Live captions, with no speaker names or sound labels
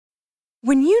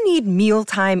When you need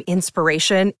mealtime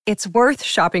inspiration, it's worth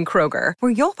shopping Kroger,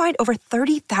 where you'll find over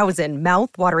 30,000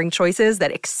 mouth-watering choices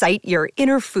that excite your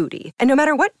inner foodie. And no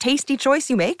matter what tasty choice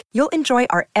you make, you'll enjoy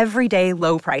our everyday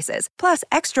low prices, plus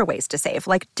extra ways to save,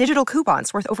 like digital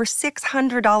coupons worth over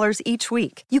 $600 each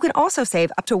week. You can also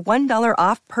save up to $1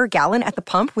 off per gallon at the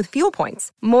pump with fuel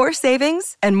points. More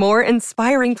savings and more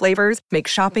inspiring flavors make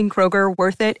shopping Kroger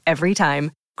worth it every time.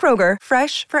 Kroger,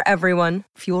 fresh for everyone.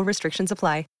 Fuel restrictions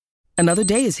apply. Another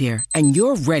day is here, and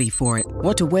you're ready for it.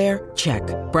 What to wear? Check.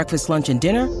 Breakfast, lunch, and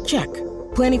dinner? Check.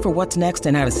 Planning for what's next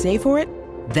and how to save for it?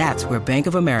 That's where Bank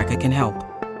of America can help.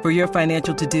 For your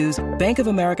financial to-dos, Bank of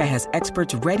America has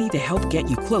experts ready to help get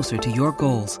you closer to your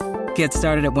goals. Get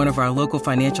started at one of our local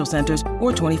financial centers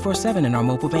or 24/7 in our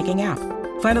mobile banking app.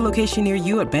 Find a location near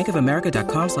you at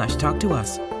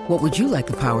bankofamerica.com/talktous. What would you like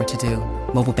the power to do?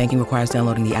 Mobile banking requires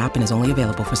downloading the app and is only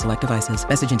available for select devices.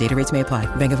 Message and data rates may apply.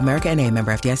 Bank of America N.A.,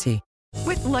 member FDIC.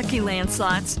 With Lucky Land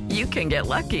Slots, you can get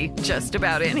lucky just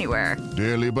about anywhere.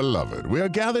 Dearly beloved, we are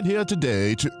gathered here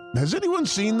today to... Has anyone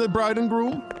seen the bride and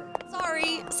groom?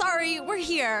 Sorry, we're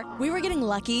here. We were getting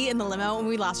lucky in the limo and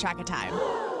we lost track of time.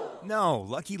 No,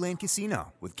 Lucky Land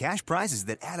Casino, with cash prizes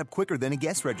that add up quicker than a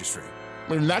guest registry.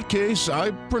 In that case,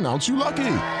 I pronounce you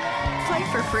lucky.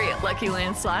 Play for free at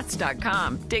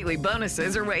LuckyLandSlots.com. Daily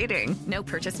bonuses are waiting. No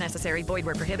purchase necessary. Void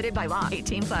where prohibited by law.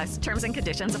 18+. Terms and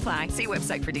conditions apply. See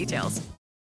website for details.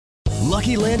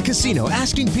 Lucky Land Casino,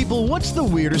 asking people, what's the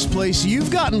weirdest place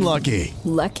you've gotten lucky?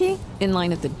 Lucky? In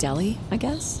line at the deli, I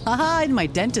guess? Aha, in my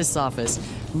dentist's office.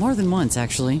 More than once,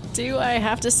 actually. Do I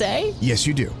have to say? Yes,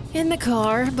 you do. In the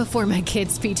car before my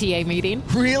kids' PTA meeting.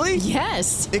 Really?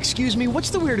 Yes. Excuse me,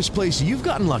 what's the weirdest place you've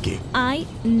gotten lucky? I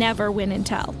never win and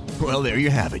tell. Well, there you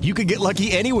have it. You can get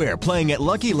lucky anywhere, playing at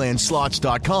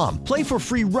LuckyLandSlots.com. Play for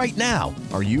free right now.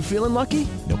 Are you feeling lucky?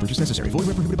 No purchase necessary. Void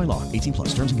where prohibited by law.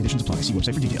 18+. Terms and conditions apply. See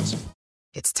website for details.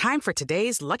 It's time for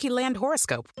today's Lucky Land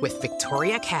horoscope with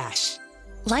Victoria Cash.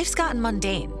 Life's gotten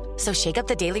mundane, so shake up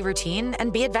the daily routine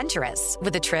and be adventurous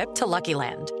with a trip to Lucky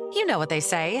Land. You know what they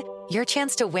say. Your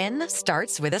chance to win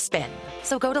starts with a spin.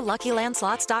 So go to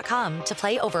LuckyLandSlots.com to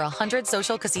play over 100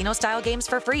 social casino-style games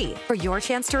for free for your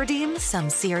chance to redeem some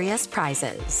serious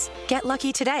prizes. Get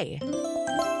lucky today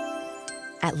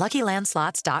at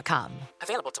LuckyLandSlots.com.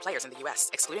 Available to players in the U.S.,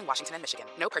 excluding Washington and Michigan.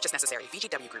 No purchase necessary.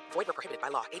 VGW Group. Void where prohibited by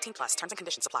law. 18+. Terms and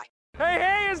conditions apply.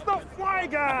 Hey, it's the Fly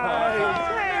Guy!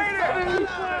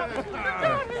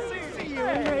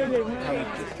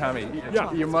 Tommy,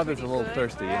 your mother's a little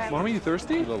thirsty. Mom, are you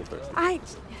thirsty? A little thirsty. I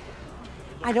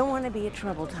don't want to be a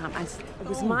trouble, Tom. It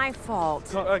was my fault.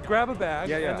 So, grab a bag,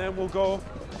 Yeah. and then we'll go.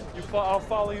 I'll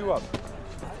follow you up.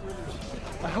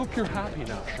 I hope you're happy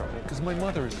now, Charlotte, because my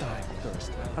mother is dying of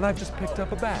thirst, and I've just picked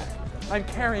up a bag. I'm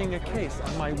carrying a case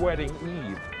on my wedding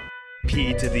eve.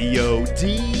 P to the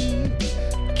O-D,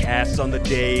 cast on the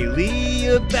daily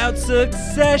about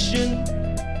Succession.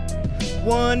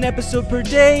 1 episode per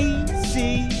day,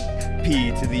 see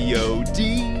P to the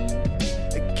O-D,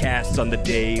 cast on the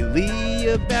daily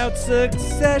about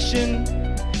Succession.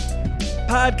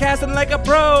 Podcasting like a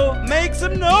pro, make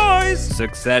some noise!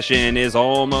 Succession is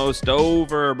almost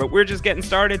over, but we're just getting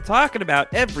started talking about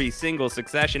every single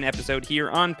Succession episode here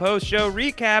on Post Show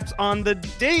Recaps on the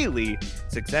daily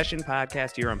Succession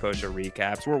podcast here on Post Show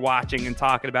Recaps. We're watching and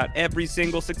talking about every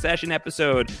single Succession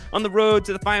episode on the road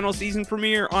to the final season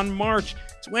premiere on March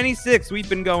 26th. We've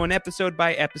been going episode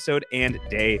by episode and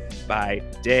day by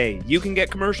day. You can get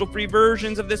commercial-free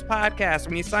versions of this podcast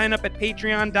when you sign up at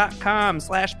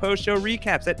patreon.com/postshowrecaps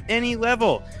at any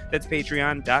level. That's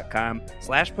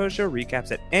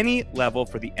patreon.com/postshowrecaps at any level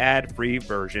for the ad-free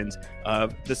versions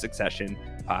of the Succession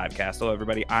podcast. Hello,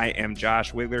 everybody. I am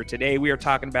Josh Wigler. Today, we are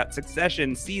talking about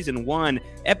Succession Season 1,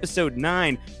 Episode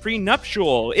 9,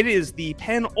 Prenuptial. It is the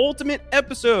penultimate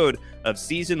episode of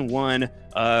Season 1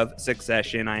 of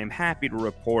Succession. I am happy to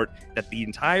report that the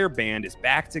entire band is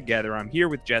back together. I'm here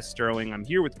with Jess Sterling. I'm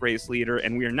here with Grace Leader,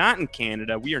 and we are not in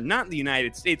Canada. We are not in the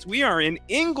United States. We are in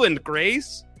England,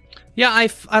 Grace. Yeah,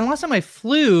 last time I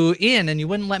flew in and you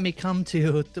wouldn't let me come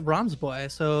to the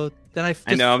Romsboy, so then I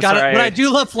know, got sorry. it. But I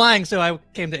do love flying, so I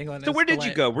came to England. So where did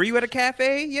you go? Were you at a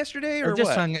cafe yesterday or just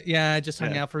what? I just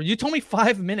hung out for. You told me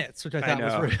 5 minutes, which I thought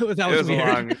was weird. It was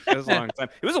weird. It was a long time.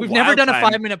 It was We've wild never done time. a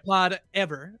 5-minute pod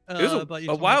ever. It was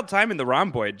a wild time in the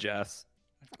Romboid, Jess.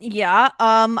 Yeah,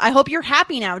 I hope you're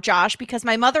happy now, Josh, because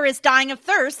my mother is dying of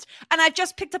thirst, and I've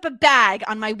just picked up a bag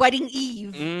on my wedding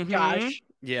eve, Josh.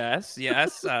 Yes.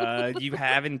 You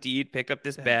have indeed picked up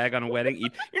this bag on a wedding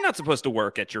eve. You're not supposed to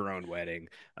work at your own wedding.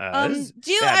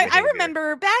 I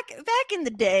remember back in the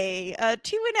day,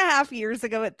 2.5 years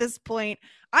ago at this point,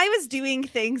 I was doing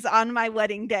things on my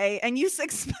wedding day, and you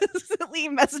explicitly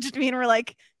messaged me and were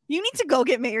like, you need to go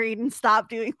get married and stop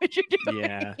doing what you're doing.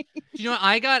 Yeah. You know,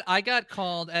 I got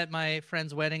called at my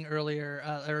friend's wedding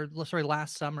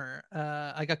last summer.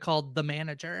 I got called the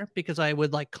manager because I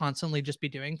would like constantly just be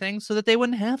doing things so that they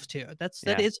wouldn't have to.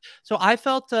 So I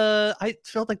felt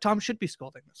like Tom should be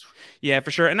scolding this. Yeah,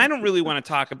 for sure. And I don't really want to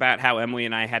talk about how Emily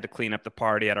and I had to clean up the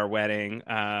party at our wedding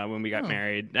when we got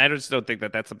married. I just don't think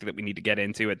that that's something that we need to get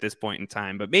into at this point in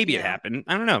time. But maybe it happened.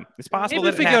 I don't know. It's possible.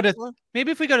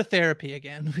 Maybe if we go to therapy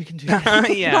again, we can do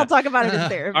that. Yeah. I'll talk about it in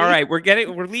therapy. All right, we're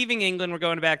leaving England. We're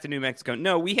going back to New Mexico.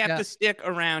 No, we have to stick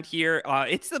around here.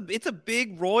 It's a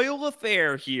big royal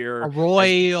affair here. A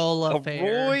royal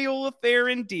affair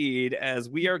indeed, as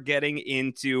we are getting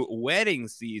into wedding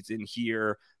season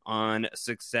here on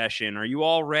Succession. Are you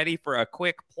all ready for a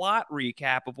quick plot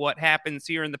recap of what happens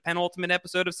here in the penultimate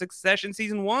episode of Succession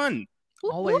season 1?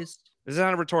 Always. This is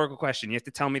not a rhetorical question. You have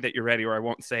to tell me that you're ready or I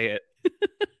won't say it.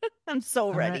 I'm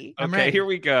so ready. I'm ready. Here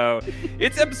we go.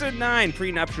 It's episode 9,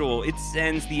 Prenuptial. It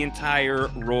sends the entire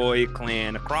Roy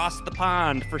clan across the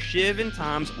pond for Shiv and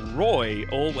Tom's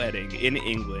royal wedding in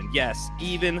England. Yes,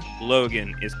 even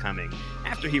Logan is coming,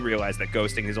 after he realized that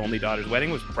ghosting his only daughter's wedding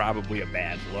was probably a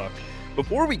bad look.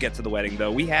 Before we get to the wedding,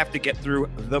 though, we have to get through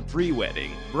the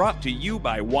pre-wedding, brought to you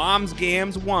by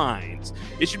Wamsgams Wines.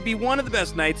 It should be one of the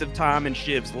best nights of Tom and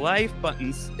Shiv's life, but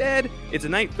instead, it's a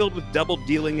night filled with double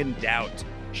dealing and doubt.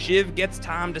 Shiv gets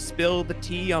Tom to spill the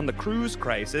tea on the cruise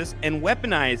crisis and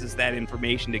weaponizes that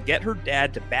information to get her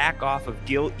dad to back off of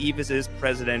Gil Evis's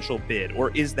presidential bid.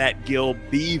 Or is that Gil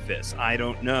Beavis? I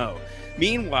don't know.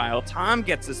 Meanwhile, Tom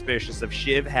gets suspicious of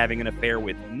Shiv having an affair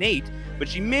with Nate, but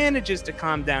she manages to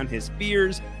calm down his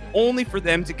fears, only for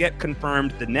them to get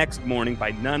confirmed the next morning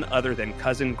by none other than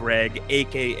Cousin Greg,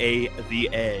 aka The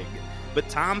Egg. But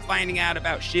Tom finding out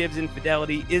about Shiv's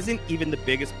infidelity isn't even the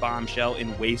biggest bombshell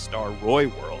in Waystar Roy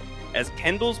world, as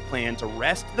Kendall's plan to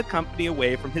wrest the company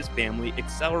away from his family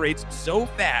accelerates so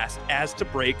fast as to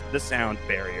break the sound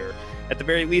barrier. At the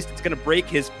very least, it's going to break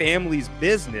his family's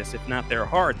business, if not their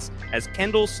hearts, as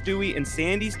Kendall, Stewie, and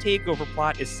Sandy's takeover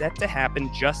plot is set to happen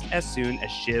just as soon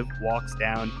as Shiv walks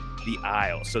down the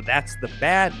aisle. So that's the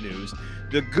bad news.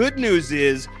 The good news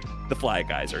is the Fly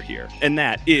Guys are here, and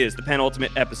that is the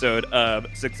penultimate episode of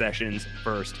Succession's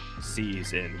first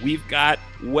season. We've got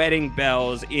wedding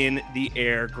bells in the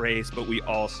air, Grace, but we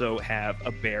also have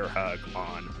a bear hug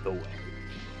on the way.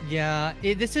 Yeah,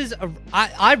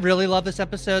 I really love this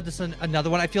episode. This is another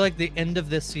one. I feel like the end of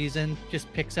this season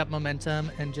just picks up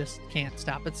momentum and just can't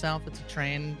stop itself. It's a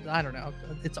train. I don't know.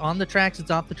 It's on the tracks.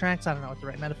 It's off the tracks. I don't know what the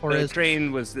right metaphor is. The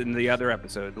train was in the other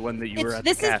episode, the one that you were at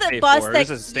the cafe This is the bus for. that, This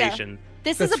is a station. Yeah.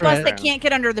 This is a bus that can't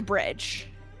get under the bridge.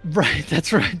 Right.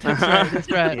 That's right. That's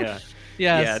right. Yeah.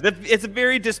 Yes. Yeah. It's a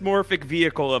very dysmorphic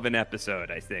vehicle of an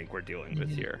episode, I think, we're dealing with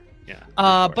here. Yeah.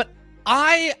 But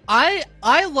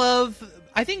I love.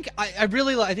 I think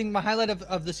my highlight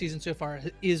of the season so far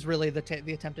is really the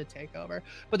attempted takeover.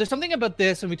 But there's something about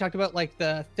this, and we talked about like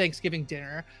the Thanksgiving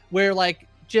dinner, where like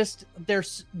just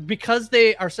because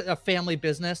they are a family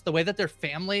business, the way that their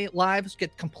family lives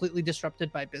get completely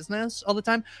disrupted by business all the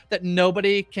time, that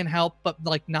nobody can help but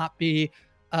like not be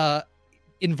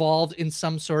involved in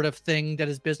some sort of thing that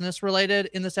is business related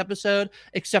in this episode,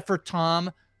 except for Tom,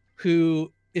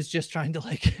 who is just trying to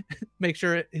like make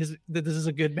sure that this is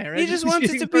a good marriage. He just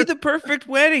wants it to be the perfect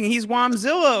wedding. He's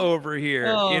Wamzilla over here,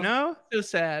 you know? So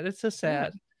sad. It's so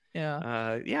sad.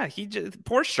 Yeah.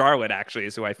 Poor Charlotte actually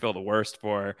is who I feel the worst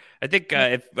for. I think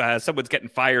if someone's getting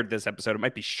fired this episode, it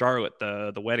might be Charlotte,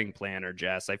 the wedding planner,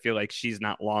 Jess. I feel like she's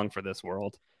not long for this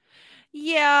world.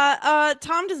 Yeah,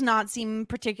 Tom does not seem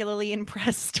particularly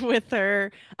impressed with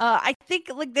her. I think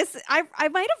like this, I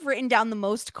might have written down the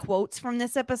most quotes from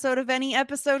this episode of any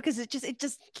episode because it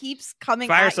just keeps coming.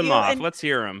 Fire at some you. off. And let's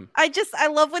hear them. I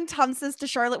love when Tom says to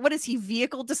Charlotte, "What is he,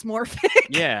 vehicle dysmorphic?"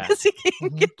 Yeah, because he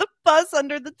can't get the bus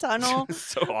under the tunnel.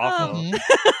 So awful.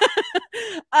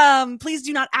 Please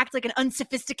do not act like an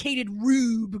unsophisticated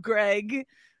rube, Greg.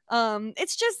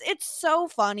 It's so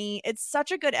funny. It's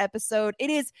such a good episode. It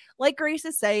is, like Grace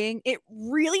is saying, it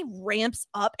really ramps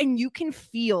up and you can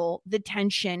feel the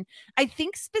tension. I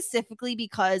think specifically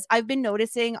because I've been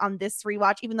noticing on this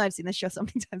rewatch, even though I've seen this show so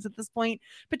many times at this point,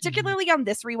 particularly on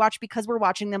this rewatch, because we're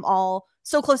watching them all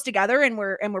so close together and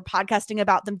we're podcasting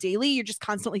about them daily, you're just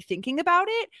constantly thinking about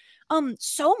it.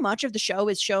 So much of the show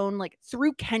is shown like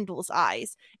through Kendall's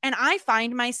eyes. And I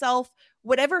find myself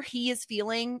whatever he is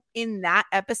feeling in that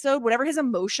episode, whatever his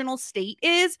emotional state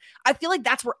is, I feel like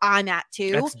that's where I'm at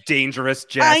too. That's dangerous,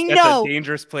 Jess. I know. That's a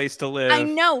dangerous place to live. I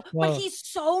know, Whoa. but he's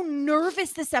so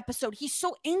nervous this episode. He's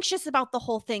so anxious about the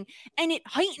whole thing, and it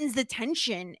heightens the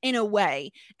tension in a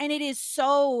way. And it is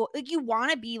so like you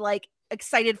want to be like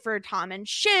excited for Tom and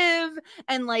Shiv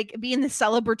and like be in the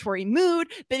celebratory mood,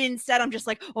 but instead I'm just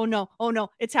like, oh no,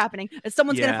 it's happening.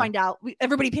 Someone's gonna find out.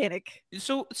 Everybody panic.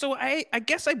 So I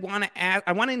guess I want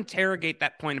to interrogate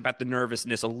that point about the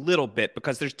nervousness a little bit,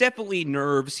 because there's definitely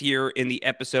nerves here in the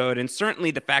episode, and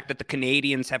certainly the fact that the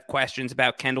Canadians have questions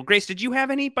about Kendall. Grace, did you have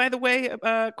any, by the way,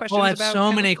 questions? I have about so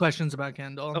Kendall? many questions about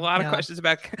Kendall. A lot of questions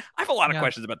about. I have a lot of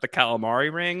questions about the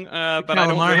calamari ring, but Calamari I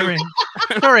don't really... ring.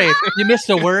 Sorry, you missed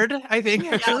a word. I think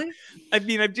actually. I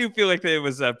mean, I do feel like it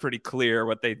was pretty clear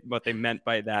what they meant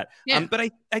by that. Yeah.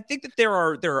 But I think that there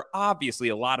are obviously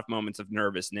a lot of moments of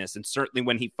nervousness, and certainly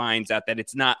when he finds out that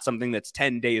it's not something that's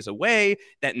 10 days away,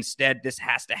 that instead this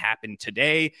has to happen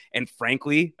today. And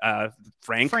frankly,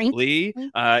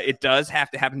 it does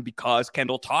have to happen because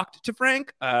Kendall talked to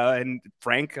Frank, and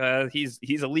Frank,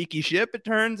 he's a leaky ship, it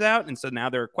turns out, and so now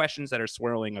there are questions that are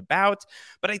swirling about.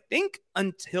 But I think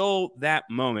until that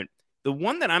moment, the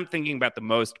one that I'm thinking about the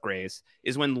most, Grace,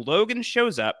 is when Logan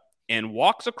shows up and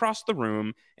walks across the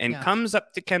room and comes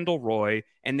up to Kendall Roy,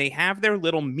 and they have their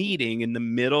little meeting in the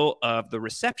middle of the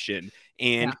reception.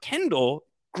 And Kendall,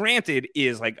 granted,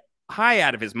 is like high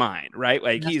out of his mind, right?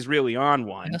 Like he's really on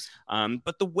one. Yes.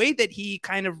 But the way that he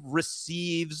kind of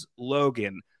receives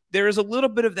Logan, there is a little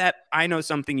bit of that I know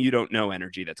something you don't know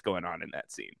energy that's going on in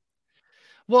that scene.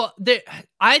 Well,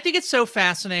 I think it's so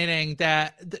fascinating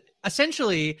that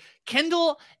essentially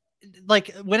Kendall,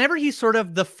 like whenever he's sort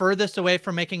of the furthest away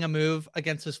from making a move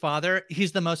against his father,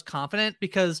 he's the most confident,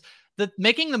 because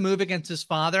making the move against his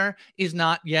father is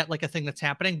not yet like a thing that's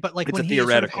happening, but like it's when he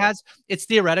sort of it's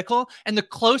theoretical, and the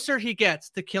closer he gets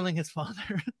to killing his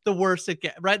father, the worse it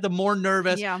gets, right? The more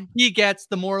nervous he gets,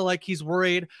 the more like he's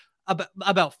worried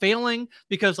about failing,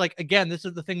 because like, again, this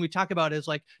is the thing we talk about is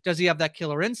like, does he have that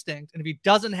killer instinct? And if he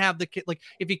doesn't have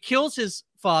if he kills his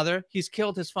father, he's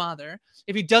killed his father.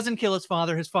 If he doesn't kill his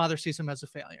father sees him as a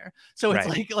failure. So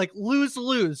it's like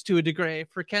lose to a degree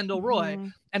for Kendall Roy.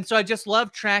 And so I just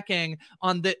love tracking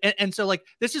on and so like,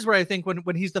 this is where I think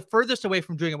when he's the furthest away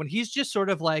from doing it, when he's just sort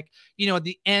of like, at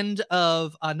the end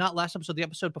of not last episode, the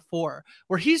episode before,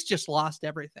 where he's just lost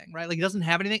everything, right? Like he doesn't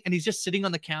have anything, and he's just sitting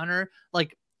on the counter,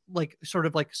 like sort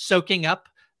of like soaking up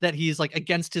that he's like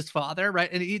against his father, right?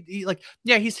 And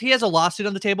he has a lawsuit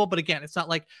on the table, but again, it's not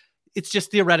like, it's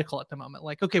just theoretical at the moment.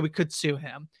 Like, okay, we could sue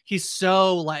him. He's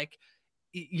so like,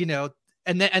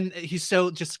 and he's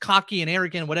so just cocky and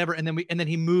arrogant, whatever. And then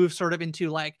he moves sort of into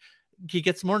like, he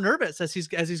gets more nervous as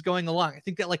he's going along. I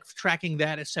think that like tracking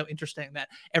that is so interesting, that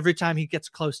every time he gets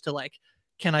close to like,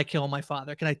 can I kill my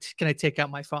father? Can I take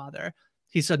out my father?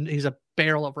 He's a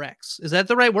barrel of Rex. Is that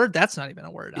the right word? That's not even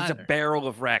a word. He's either. a barrel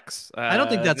of Rex. I don't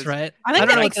think that's right. I think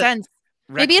that makes sense.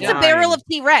 Maybe it's a barrel of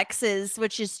T-Rexes,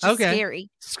 which is just scary.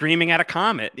 Screaming at a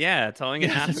comet. Yeah, telling it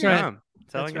not to come.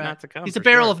 Telling it not to come. He's a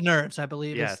barrel of nerves, I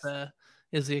believe,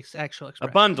 is the actual expression.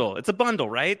 A bundle. It's a bundle,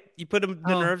 right? You put the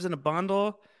nerves in a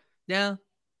bundle. Yeah.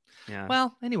 Yeah.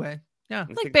 Well, anyway. Yeah.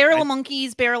 It's like barrel of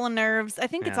monkeys, barrel of nerves. I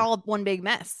think it's all one big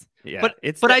mess. Yeah. But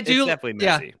it's definitely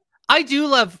messy. Yeah.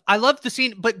 I love the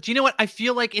scene, but do you know what? I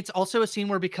feel like it's also a scene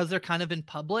where, because they're kind of in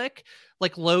public,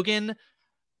 like Logan,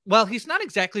 well, he's not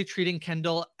exactly treating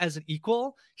Kendall as an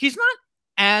equal. He's not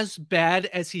as bad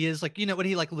as he is, like, when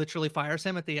he like literally fires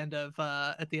him at the end of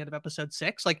episode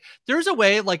 6. Like, there's a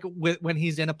way, like when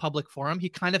he's in a public forum, he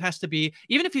kind of has to be,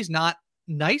 even if he's not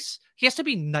nice, he has to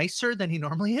be nicer than he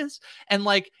normally is. And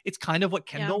like, it's kind of what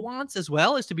Kendall wants as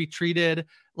well, is to be treated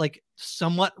like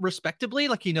somewhat respectably,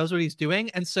 like he knows what he's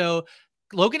doing. And so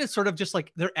Logan is sort of just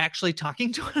like, they're actually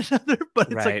talking to one another,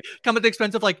 but it's like come at the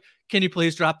expense of like, can you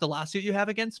please drop the lawsuit you have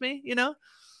against me?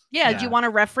 Yeah. Do you want a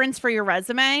reference for your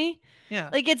resume? Yeah.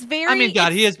 Like, it's very, I mean,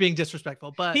 God, he is being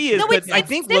disrespectful, but he is. But I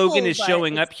think Logan is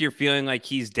showing up here feeling like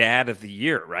he's dad of the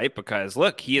year, right? Because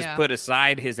look, he has put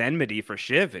aside his enmity for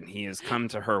Shiv, and he has come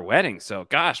to her wedding. So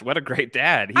gosh, what a great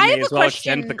dad. He may as well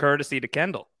extend the courtesy to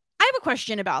Kendall. I have a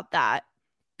question about that,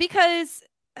 because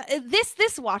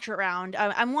this watch around,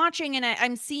 I'm watching and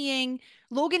I'm seeing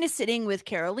Logan is sitting with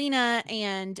Carolina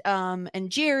and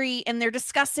Jerry, and they're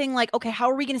discussing like, okay, how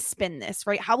are we going to spin this,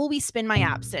 right? How will we spin my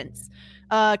absence?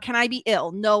 Can I be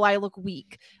ill? No, I look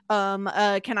weak. Can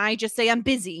I just say I'm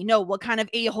busy? No, what kind of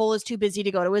a-hole is too busy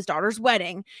to go to his daughter's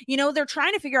wedding? They're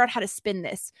trying to figure out how to spin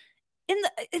this. In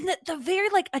the very,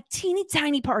 like, a teeny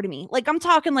tiny part of me, like I'm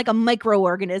talking like a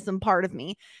microorganism part of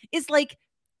me, is like,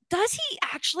 does he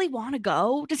actually want to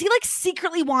go? Does he like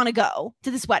secretly want to go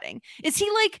to this wedding? Is he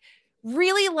like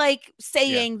really like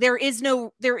saying there is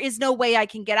no way I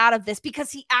can get out of this,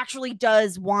 because he actually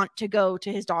does want to go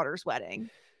to his daughter's wedding?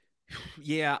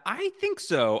 Yeah, I think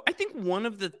so. I think one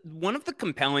of the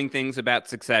compelling things about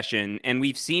Succession, and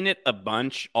we've seen it a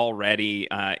bunch already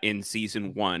in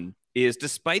season 1, is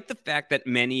despite the fact that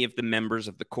many of the members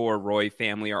of the core Roy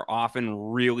family are often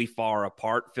really far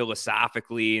apart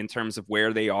philosophically in terms of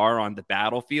where they are on the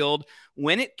battlefield,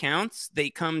 when it counts, they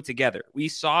come together. We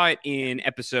saw it in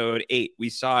episode 8. We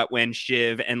saw it when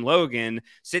Shiv and Logan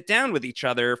sit down with each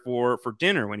other for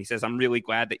dinner, when he says, I'm really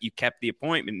glad that you kept the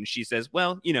appointment. And she says,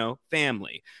 well,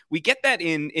 family. We get that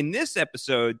in this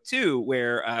episode too,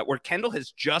 where Kendall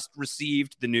has just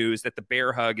received the news that the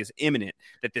bear hug is imminent,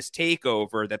 that this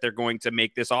takeover, that they're going to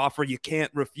make this offer you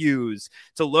can't refuse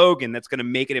to Logan that's going to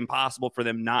make it impossible for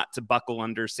them not to buckle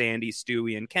under Sandy,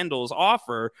 Stewie, and Kendall's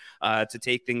offer to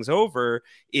take things over,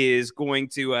 is going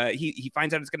to he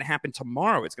finds out it's going to happen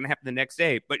tomorrow. It's going to happen the next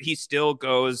day, but he still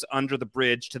goes under the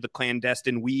bridge to the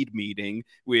clandestine weed meeting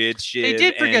with Shiv. They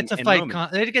did forget to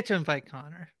fight They did get to invite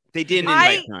Connor. They didn't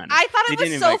invite Connor. I thought it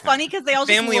was so funny because they all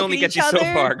just family look only at gets each you other.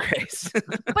 so far, Grace.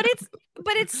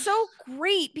 but it's so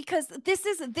great because this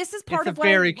is part of It's a what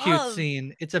very I cute love.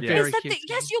 scene. It's a very cute scene.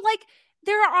 Yes, you like.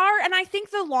 There are, and I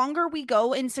think the longer we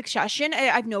go in Succession,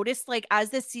 I've noticed like as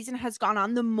this season has gone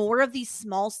on, the more of these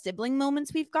small sibling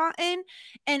moments we've gotten.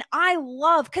 And I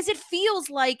love, because it feels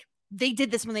like they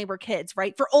did this when they were kids,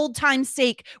 right? For old time's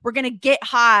sake, we're going to get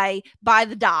high by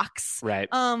the docks. Right.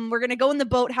 We're going to go in the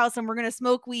boathouse and we're going to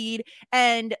smoke weed.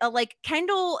 And like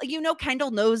Kendall,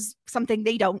 Kendall knows something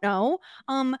they don't know.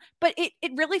 But it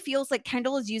really feels like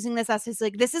Kendall is using this as his,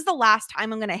 like, this is the last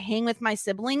time I'm going to hang with my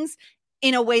siblings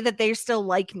in a way that they still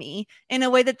like me, in a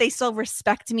way that they still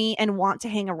respect me and want to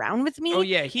hang around with me. Oh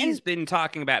yeah, he's been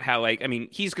talking about how, like, I mean,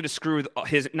 he's going to screw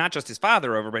his, not just his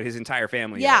father over, but his entire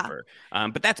family over.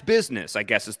 But that's business, I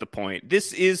guess, is the point.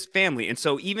 This is family. And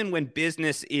so even when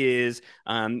business is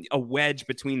a wedge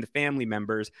between the family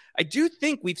members, I do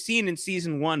think we've seen in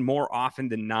season 1 more often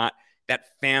than not that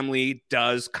family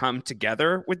does come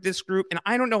together with this group. And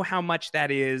I don't know how much that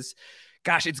is.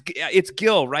 Gosh, it's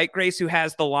Gil, right, Grace, who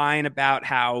has the line about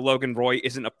how Logan Roy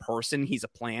isn't a person, he's a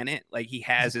planet. Like, he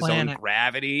has his own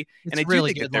gravity. It's and I do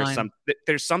really think that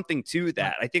there's something to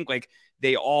that. I think, like,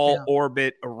 they all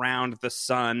orbit around the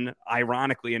sun,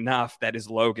 ironically enough, that is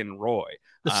Logan Roy.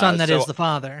 The son that is the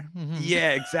father. Mm-hmm.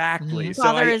 Yeah, exactly. The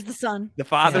father is the son. The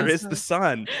father is the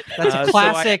son. That's a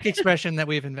classic expression that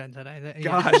we've invented.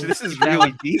 Gosh, this is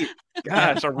really deep.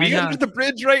 Gosh, are we under the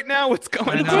bridge right now? What's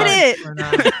going on? We did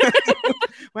it.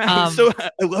 Wow,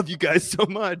 I love you guys so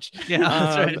much. Yeah,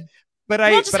 that's right.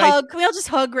 Can we all just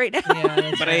hug right now?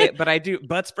 Yeah, but I do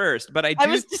butts first. But I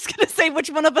was just gonna say, which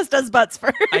one of us does butts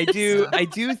first? I do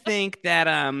think that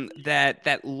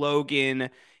that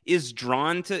Logan is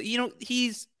drawn to,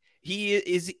 is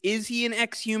he an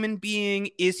ex-human being?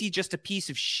 Is he just a piece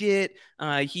of shit?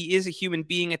 He is a human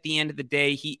being at the end of the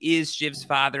day. He is Shiv's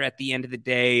father at the end of the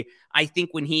day. I think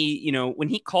when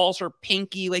he calls her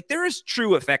Pinky, like, there is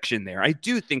true affection there. I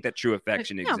do think that true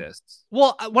affection exists.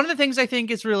 Well, one of the things I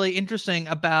think is really interesting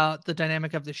about the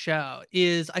dynamic of the show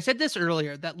is, I said this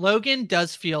earlier, that Logan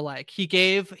does feel like he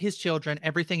gave his children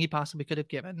everything he possibly could have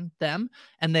given them,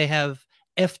 and they have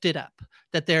effed it up.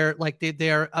 That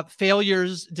they're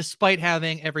failures despite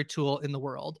having every tool in the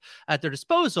world at their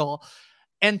disposal.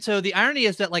 And so the irony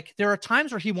is that, like, there are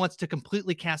times where he wants to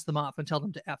completely cast them off and tell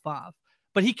them to F off,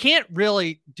 but he can't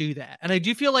really do that. And I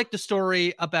do feel like the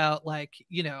story about, like,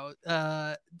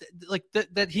 there's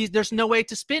no way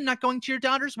to spin not going to your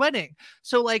daughter's wedding.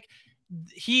 So, like,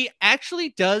 he actually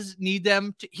does need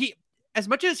them to, as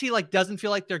much as he, like, doesn't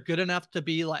feel like they're good enough to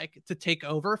be, like, to take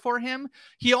over for him,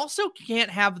 he also can't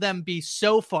have them be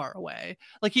so far away.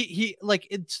 Like, he like,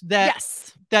 it's that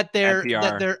that they're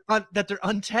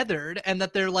untethered and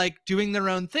that they're, like, doing their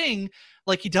own thing.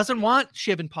 Like, he doesn't want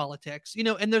Shiv in politics,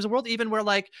 and there's a world even where,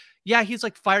 like, yeah, he's,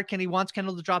 like, fired Kendall. He wants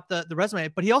Kendall to drop the resume,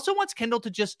 but he also wants Kendall to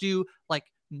just do, like,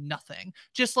 nothing,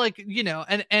 just, like,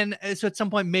 and so at some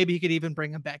point maybe he could even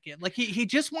bring him back in. Like, he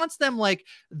just wants them, like,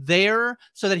 there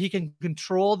so that he can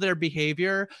control their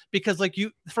behavior, because, like, you,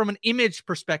 from an image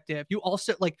perspective, you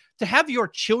also, like, to have your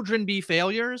children be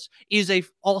failures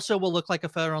also will look like a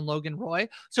failure on Logan Roy.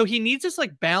 So he needs this,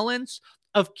 like, balance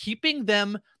of keeping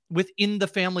them within the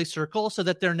family circle so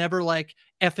that they're never, like,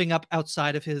 effing up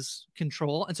outside of his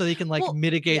control, and so they can, like,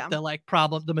 mitigate the, like,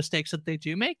 the mistakes that they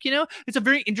do make. It's a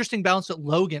very interesting balance that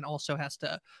Logan also has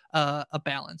to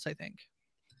balance, I think.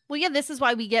 Well, yeah, this is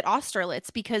why we get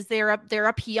Austerlitz, because they're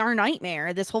a PR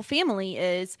nightmare. This whole family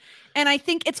is. And I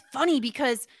think it's funny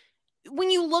because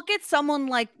when you look at someone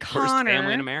like Connor, worst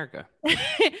family in America,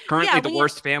 currently the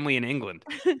worst family in England.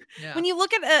 When you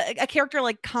look at a character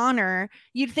like Connor,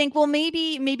 you'd think, well,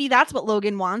 maybe that's what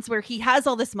Logan wants, where he has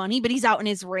all this money, but he's out in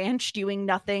his ranch doing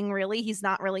nothing really. He's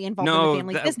not really involved in the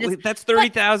family business. That's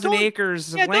 30,000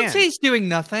 acres of land. Don't say he's doing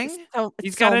nothing.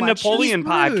 He's got a Napoleon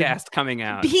podcast coming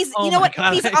out. He's on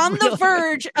the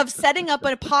verge of setting up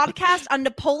a podcast on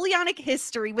Napoleonic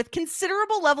history with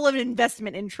considerable level of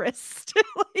investment interest.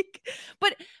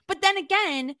 But then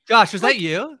again, Josh, was that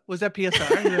you? Was that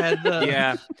PSR who had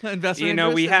the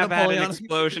investment? We have had an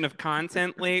explosion of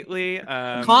content lately.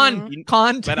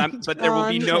 Content, but there will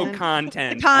be no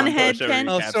content.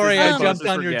 Oh, sorry, I jumped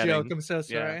on your joke. I'm so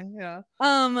sorry. Yeah.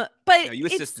 But you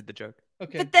assisted the joke.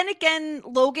 Okay. But then again,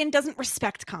 Logan doesn't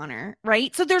respect Connor,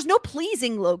 right? So there's no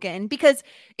pleasing Logan, because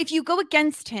if you go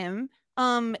against him,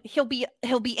 he'll be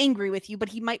angry with you, but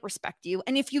he might respect you.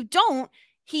 And if you don't,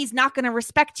 he's not going to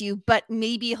respect you, but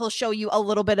maybe he'll show you a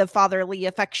little bit of fatherly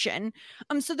affection.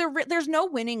 So there's no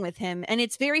winning with him. And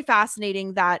it's very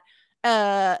fascinating that,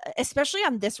 especially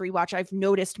on this rewatch, I've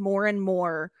noticed more and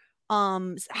more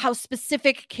how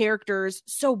specific characters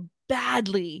so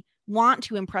badly want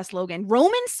to impress Logan.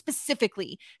 Roman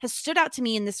specifically has stood out to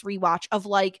me in this rewatch of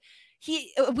like,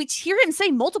 we hear him say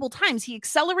multiple times he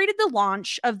accelerated the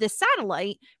launch of this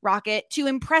satellite rocket to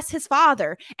impress his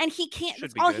father, and he can't.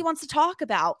 That's all he wants to talk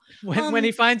about. When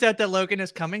he finds out that Logan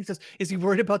is coming, he says, "Is he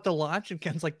worried about the launch?" And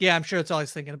Ken's like, "Yeah, I'm sure it's all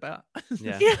he's thinking about."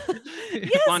 Yeah,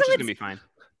 launch is gonna be fine.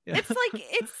 Yeah. It's like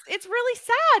it's really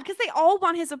sad because they all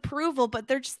want his approval, but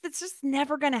it's just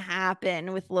never gonna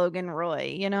happen with Logan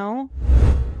Roy, you know.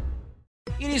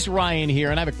 It is Ryan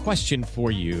here, and I have a question for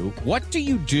you. What do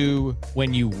you do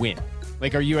when you win?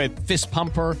 Like, are you a fist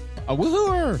pumper, a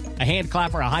woohooer, a hand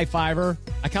clapper, a high fiver?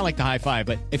 I kind of like the high five,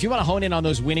 but if you want to hone in on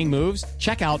those winning moves,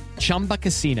 check out Chumba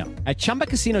Casino. At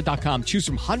ChumbaCasino.com, choose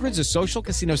from hundreds of social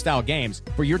casino-style games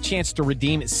for your chance to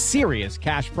redeem serious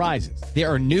cash prizes. There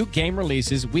are new game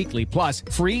releases weekly, plus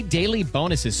free daily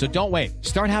bonuses. So don't wait.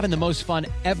 Start having the most fun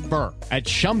ever at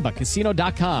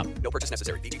ChumbaCasino.com. No purchase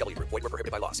necessary. VGW Group. Void where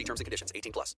prohibited by law. See terms and conditions.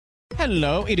 18+.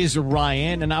 Hello, it is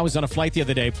Ryan, and I was on a flight the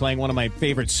other day playing one of my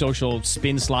favorite social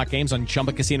spin slot games on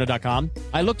ChumbaCasino.com.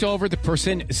 I looked over at the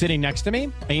person sitting next to me,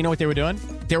 and you know what they were doing?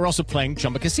 They were also playing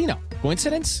Chumba Casino.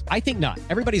 Coincidence? I think not.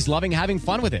 Everybody's loving having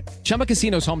fun with it. Chumba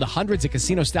Casino is home to hundreds of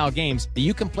casino-style games that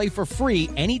you can play for free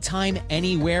anytime,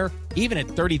 anywhere, even at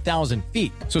 30,000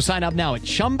 feet. So sign up now at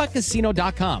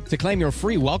ChumbaCasino.com to claim your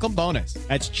free welcome bonus.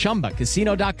 That's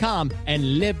ChumbaCasino.com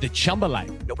and live the Chumba life.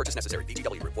 No purchase necessary.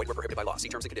 VGW Group. Void where prohibited by law. See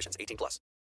terms and conditions. 18+.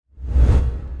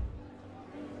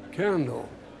 Kendall.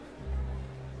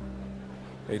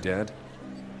 Hey, Dad.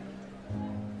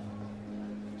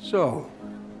 So,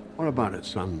 what about it,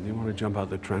 son? You want to jump out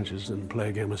the trenches and play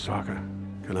a game of soccer?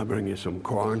 Can I bring you some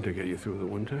corn to get you through the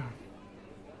winter?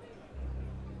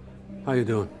 How you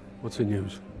doing? What's the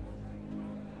news?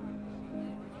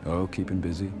 Oh, keeping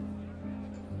busy.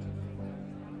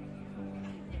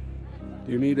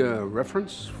 Do you need a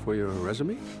reference for your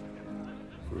resume?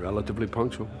 Relatively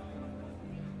punctual.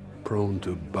 Prone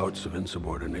to bouts of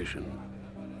insubordination.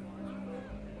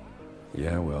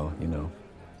 Yeah, well, you know.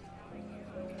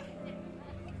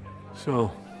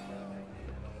 So,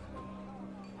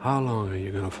 how long are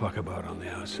you gonna fuck about on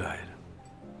the outside?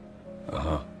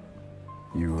 Uh-huh.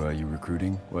 You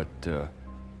recruiting? What,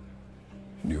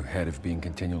 new head of being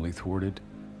continually thwarted?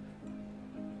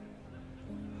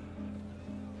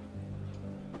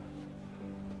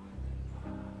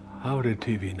 How did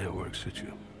TV networks suit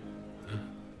you? Huh?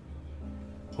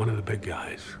 One of the big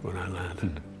guys when I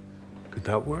landed. Could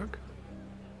that work?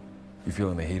 You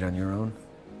feeling the heat on your own?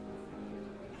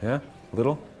 Yeah? A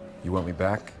little? You want me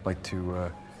back? Like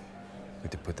to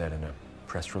put that in a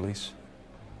press release?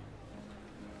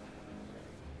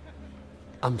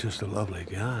 I'm just a lovely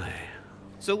guy.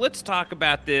 So let's talk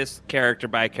about this character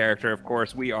by character. Of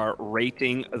course, we are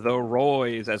rating the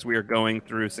Roys as we are going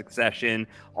through Succession,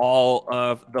 all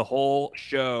of the whole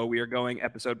show. We are going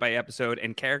episode by episode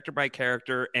and character by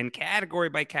character and category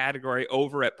by category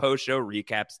over at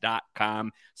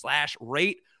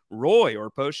postshowrecaps.com/rate Roy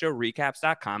or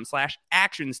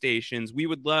postshowrecaps.com/action stations. We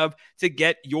would love to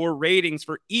get your ratings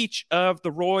for each of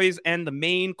the Roys and the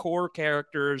main core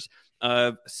characters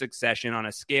of Succession on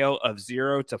a scale of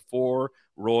 0 to 4.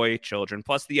 Roy children,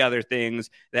 plus the other things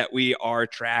that we are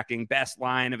tracking. Best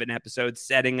line of an episode,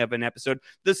 setting of an episode.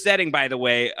 The setting, by the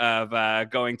way, of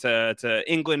going to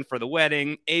England for the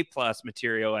wedding, A+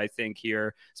 material, I think,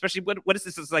 here. Especially, what is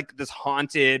this? It's like this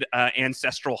haunted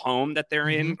ancestral home that they're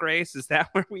in, Grace? Is that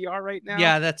where we are right now?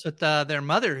 Yeah, that's what their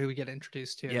mother, who we get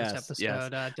introduced to in Yes, this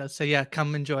episode, does. So yeah,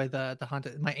 come enjoy the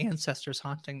haunted. My ancestors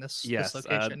haunting this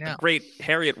location. The great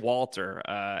Harriet Walter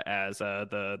as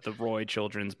the Roy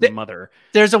children's mother.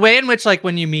 There's a way in which, like,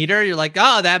 when you meet her, you're like,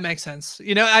 oh, that makes sense.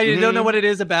 You know, I don't know what it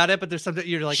is about it, but there's something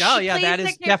you're like, oh yeah, that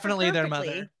is definitely their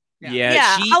mother.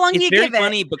 Yeah. How long it's do you very give it?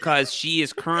 funny because she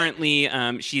is currently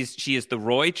she is the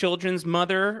Roy children's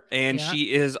mother, and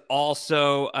she is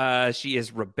also she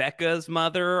is Rebecca's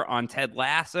mother on Ted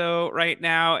Lasso right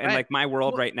now, and like my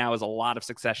world right now is a lot of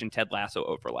Succession Eve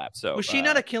overlap. So was she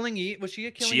not a Killing Eve? Was she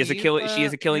a Killing Eve? She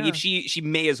is a Killing Eve. She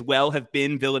may as well have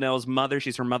been Villanelle's mother.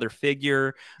 She's her mother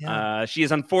figure. She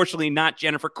is unfortunately not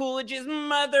Jennifer Coolidge's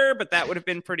mother, but that would have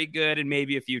been pretty good, and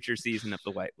maybe a future season of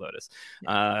The White Lotus.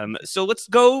 So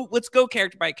let's go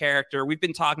character by character. We've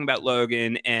been talking about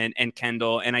Logan and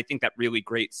Kendall, and I think that really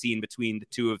great scene between the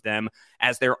two of them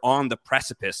as they're on the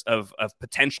precipice of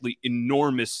potentially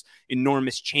enormous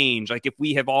change. Like, if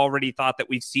we have already thought that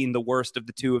we've seen the worst of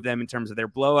the two of them in terms of their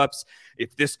blowups,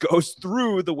 if this goes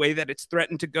through the way that it's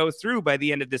threatened to go through by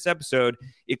the end of this episode,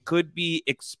 it could be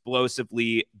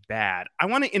explosively bad. I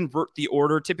want to invert the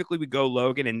order. Typically we go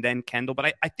Logan and then Kendall,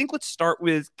 but I think let's start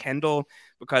with Kendall,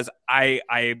 because I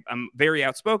am very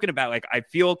outspoken about, like, I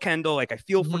feel Kendall, like I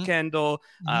feel for Kendall.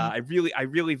 I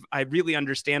really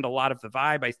understand a lot of the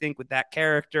vibe, I think, with that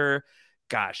character.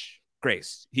 Gosh,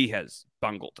 Grace, he has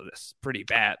bungled to this pretty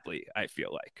badly, I feel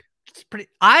like. It's pretty.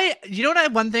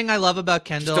 One thing I love about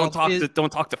Kendall. Just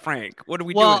don't talk to Frank. What are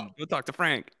we doing? Don't talk to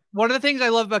Frank. One of the things I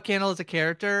love about Kendall as a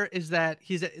character is that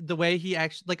the way he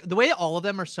actually, like, the way all of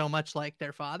them are so much like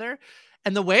their father,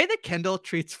 and the way that Kendall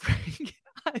treats Frank.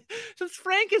 Since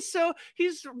Frank is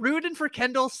he's rooting for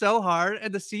Kendall so hard,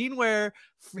 and the scene where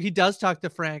he does talk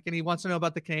to Frank and he wants to know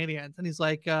about the Canadians, and he's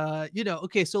like,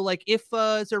 okay, so like, if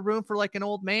is there room for like an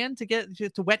old man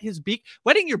to wet his beak?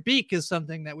 Wetting your beak is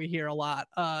something that we hear a lot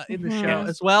in the show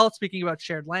as well. Speaking about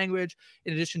shared language,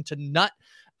 in addition to nut,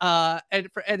 and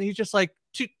he's just like,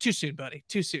 too soon, buddy.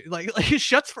 Too soon. Like he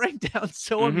shuts Frank down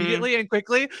so immediately and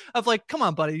quickly. Of like, come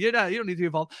on, buddy. You don't need to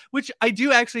evolve. Which I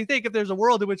do actually think, if there's a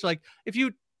world in which, like, if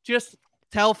you just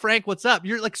tell Frank what's up,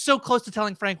 you're like so close to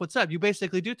telling Frank what's up. You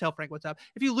basically do tell Frank what's up.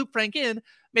 If you loop Frank in,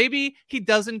 maybe he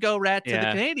doesn't go rat to the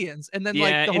Canadians, and then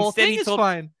like the whole thing is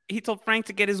fine. He told Frank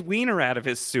to get his wiener out of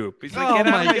his soup. He's like, get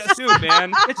out of my soup,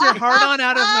 man. It's your heart on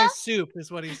out of my soup,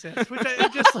 is what he says. Which I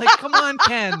just like, come on,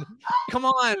 Ken. Come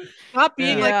on. Stop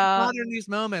being like father in these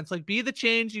moments. Like, be the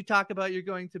change you talk about you're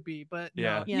going to be. But he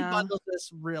bundles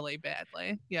this really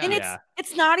badly. Yeah. And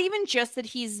it's not even just that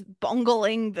he's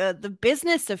bungling the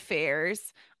business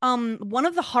affairs. One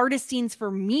of the hardest scenes for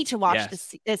me to watch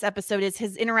this episode is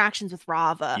his interactions with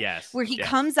Rava. Where he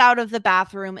comes out of the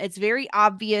bathroom. It's very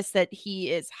obvious that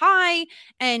he is high,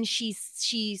 and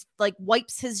she's like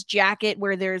wipes his jacket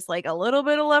where there's like a little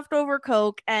bit of leftover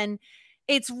Coke, and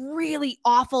it's really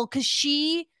awful because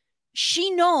she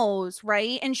knows,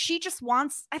 right? And she just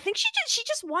wants, I think she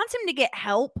just wants him to get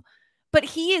help. But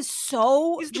he is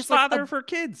he's just the father like of her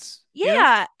kids.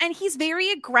 Yeah. And he's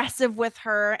very aggressive with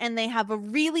her, and they have a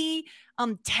really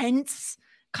tense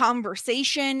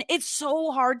conversation. It's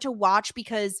so hard to watch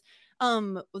because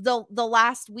the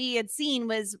last we had seen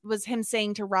was him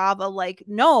saying to Rava, like,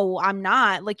 no, I'm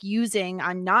not like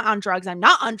I'm not on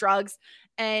drugs.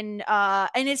 And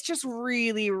it's just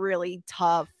really, really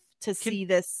tough to see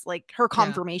this, like, her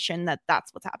confirmation that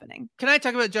that's what's happening. Can I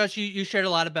talk about, Josh, you shared a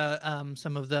lot about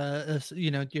some of the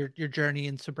your journey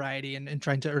in sobriety and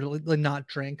trying to not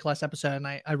drink last episode, and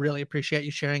I really appreciate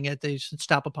you sharing it. They should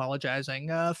stop apologizing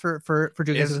for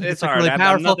doing this. It's hard. Really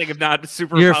powerful. I'm nothing if not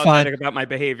super apologetic about my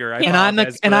behavior. I'm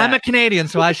a Canadian,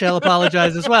 so I shall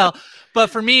apologize as well. But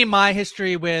for me, my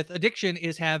history with addiction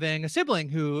is having a sibling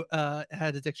who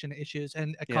had addiction issues,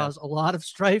 and it caused a lot of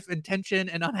strife and tension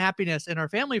and unhappiness in our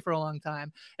family for a long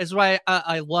time. It's why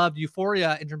I loved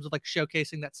Euphoria in terms of like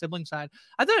showcasing that sibling side.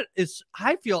 I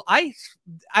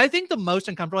think the most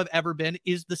uncomfortable I've ever been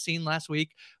is the scene last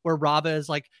week where Rava is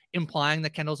like implying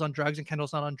that Kendall's on drugs and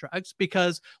Kendall's not on drugs,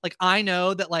 because like I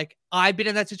know that like I've been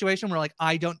in that situation where like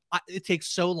it takes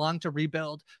so long to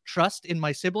rebuild trust in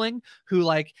my sibling who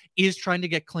like is trying to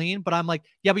get clean, but I'm like,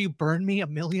 yeah, but you burned me a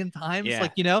million times,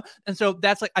 like, you know? And so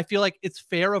that's like, I feel like it's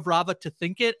fair of Rava to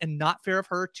think it and not fair of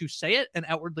her to say it and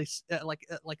outwardly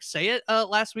like say it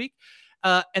last week.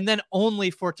 and then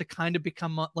only for it to kind of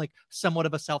become like somewhat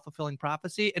of a self-fulfilling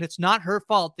prophecy. And it's not her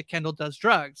fault that Kendall does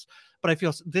drugs, but I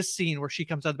feel this scene where she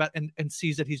comes out about and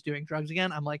sees that he's doing drugs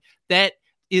again, I'm like, that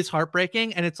is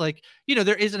heartbreaking. And it's like,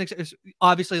 there is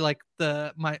obviously like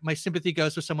my sympathy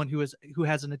goes to someone who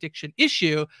has an addiction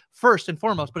issue first and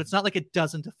foremost, but it's not like it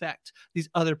doesn't affect these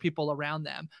other people around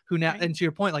them who now, and to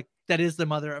your point, like that is the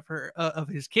mother of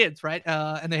his kids, right?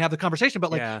 And they have the conversation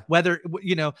about like whether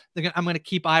I'm going to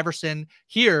keep Iverson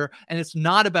here, and it's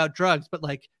not about drugs, but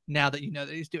like now that that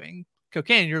he's doing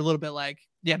cocaine, you're a little bit like,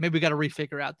 yeah, maybe we got to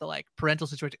refigure out the like parental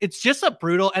situation. It's just a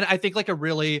brutal, and I think like a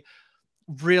really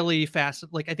fast,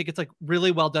 like I think it's like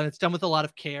really well done. It's done with a lot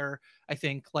of care. I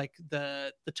think like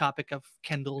the topic of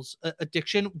Kendall's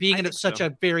addiction being in such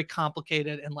a very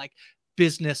complicated and like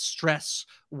business stress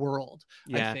world,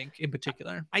 I think in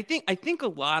particular. I think a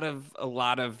lot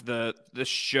of the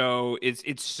show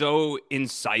it's so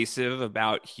incisive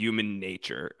about human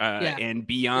nature and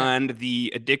beyond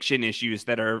the addiction issues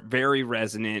that are very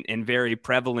resonant and very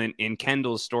prevalent in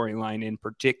Kendall's storyline in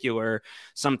particular.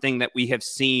 Something that we have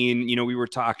seen, we were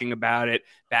talking about it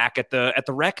back at the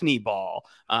Reckney ball,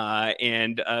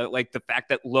 and like the fact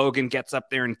that Logan gets up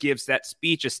there and gives that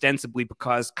speech ostensibly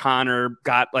because Connor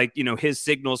got like his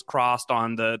signals crossed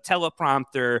on the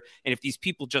teleprompter, and if these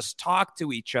people just talk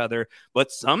to each other,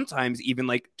 but sometimes even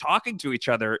like talking to each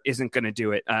other isn't going to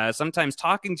do it. Sometimes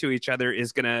talking to each other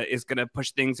is gonna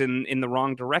push things in the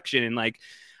wrong direction, and like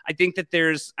I think that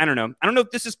there's, I don't know if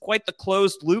this is quite the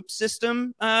closed loop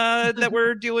system that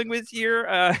we're dealing with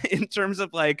here in terms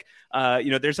of like,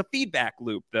 there's a feedback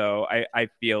loop though, I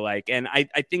feel like. And I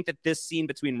think that this scene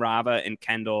between Rava and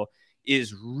Kendall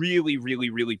is really, really,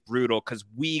 really brutal because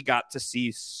we got to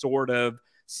see sort of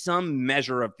some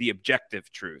measure of the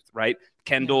objective truth, right?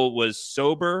 Kendall was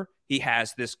sober. He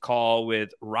has this call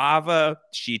with Rava.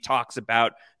 She talks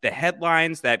about the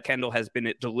headlines that Kendall has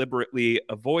been deliberately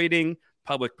avoiding.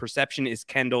 Public perception is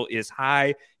Kendall is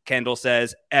high. Kendall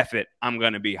says, F it, I'm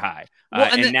going to be high.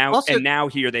 And now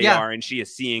here they are, and she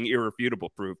is seeing irrefutable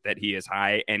proof that he is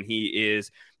high, and he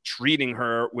is treating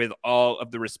her with all of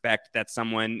the respect that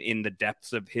someone in the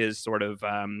depths of his sort of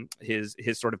his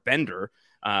sort of bender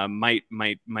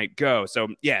might go. So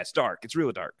yeah, it's dark. It's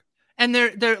real dark. And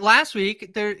there last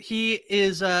week he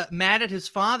is mad at his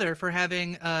father for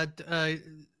having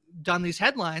done these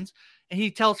headlines. And he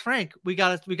tells Frank, we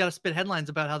gotta spit headlines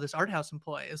about how this art house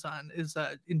employee is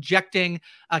injecting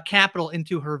capital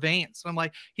into her veins. So I'm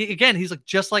like, he's like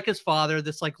just like his father.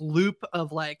 This like loop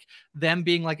of like them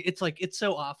being like, it's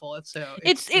so awful. It's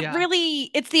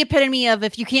the epitome of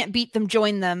if you can't beat them,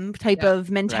 join them type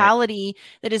of mentality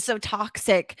that is so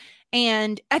toxic.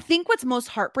 And I think what's most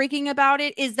heartbreaking about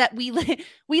it is that we lived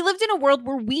in a world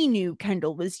where we knew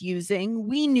Kendall was using.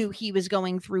 We knew he was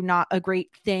going through not a great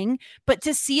thing. But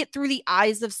to see it through the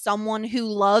eyes of someone who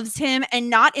loves him, and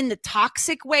not in the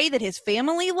toxic way that his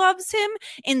family loves him,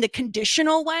 in the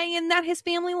conditional way in that his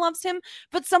family loves him,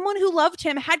 but someone who loved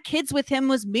him, had kids with him,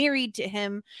 was married to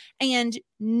him, and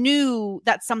knew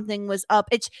that something was up.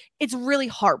 It's really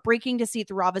heartbreaking to see it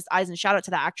through Rava's eyes, and shout out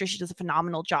to the actress. She does a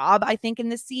phenomenal job, I think, in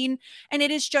this scene. And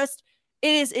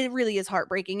it really is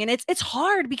heartbreaking. And it's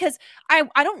hard because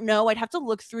I don't know. I'd have to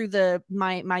look through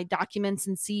my documents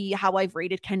and see how I've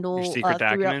rated Kendall. Your secret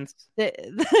documents?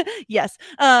 Yes.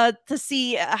 To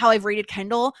see how I've rated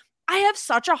Kendall. I have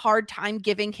such a hard time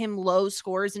giving him low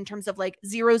scores in terms of like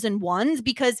 0s and 1s,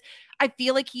 because I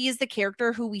feel like he is the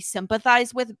character who we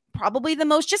sympathize with probably the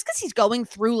most, just because he's going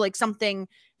through like something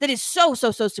that is so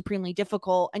supremely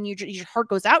difficult, and your heart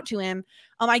goes out to him.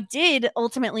 I did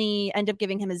ultimately end up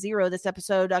giving him a 0 this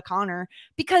episode, Connor,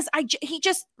 because he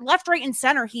just left, right, and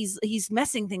center. He's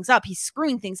messing things up. He's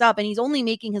screwing things up, and he's only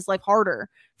making his life harder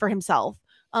for himself.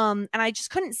 And I just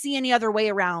couldn't see any other way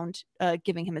around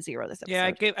giving him a 0 this episode.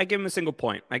 Yeah, I gave him a single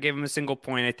point. I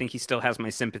think he still has my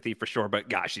sympathy for sure, but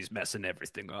gosh, he's messing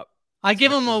everything up. I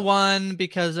give him a 1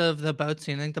 because of the boat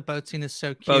scene. I think the boat scene is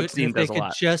so cute. Boat scene does a lot. If they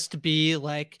could just be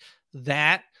like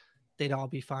that, they'd all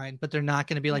be fine. But they're not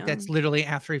going to be like that. It's literally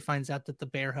after he finds out that the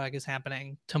bear hug is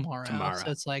happening tomorrow.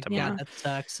 So it's like, yeah, that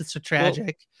sucks. It's so tragic.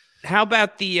 Well, how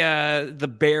about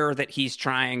the bear that he's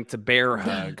trying to bear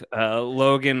hug?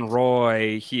 Logan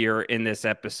Roy here in this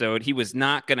episode. He was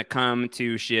not going to come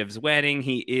to Shiv's wedding.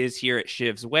 He is here at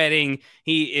Shiv's wedding.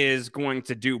 He is going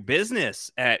to do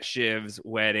business at Shiv's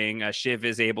wedding. Shiv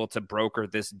is able to broker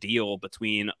this deal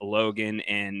between Logan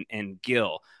and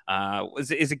Gil.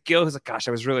 Is it Gil who's like, gosh,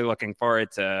 I was really looking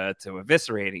forward to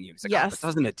eviscerating you. He's like, yes. But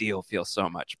doesn't a deal feel so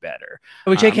much better?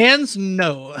 We shake hands?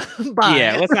 No.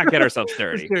 Yeah, let's not get ourselves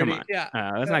dirty. Come Come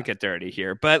on. Let's not get dirty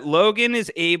here. But Logan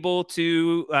is able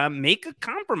to make a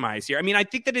compromise here. I mean, I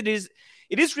think that it is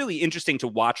really interesting to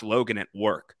watch Logan at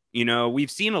work. You know,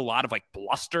 we've seen a lot of like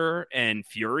bluster and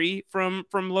fury from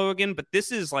Logan, but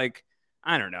this is like,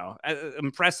 I don't know,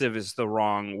 impressive is the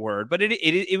wrong word, but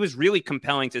it was really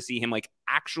compelling to see him like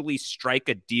actually strike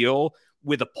a deal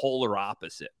with a polar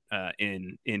opposite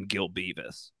in Gil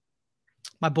Beavis.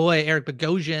 My boy Eric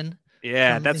Bogosian.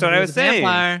 Yeah, that's what I was saying.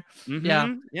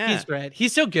 Mm-hmm. Yeah, he's great.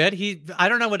 He's so good. I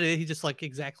don't know what he just like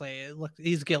exactly. Look,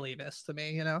 he's Gil Beavis to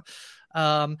me, you know.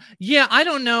 Yeah, I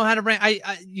don't know how to rank.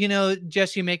 You know,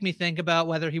 Jess, you make me think about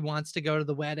whether he wants to go to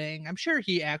the wedding. I'm sure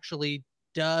he actually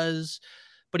does,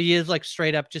 but he is like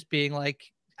straight up just being like,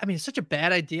 I mean, it's such a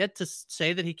bad idea to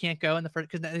say that he can't go in the first,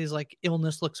 because he's like,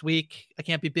 illness looks weak. I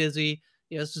can't be busy.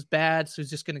 You know, this is bad. So he's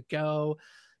just going to go,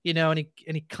 you know, and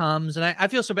he comes, and I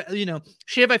feel so bad. You know,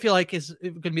 Shiv, I feel like is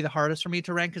going to be the hardest for me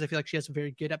to rank, because I feel like she has a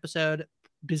very good episode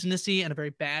businessy and a very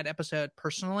bad episode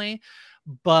personally.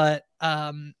 But,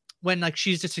 when like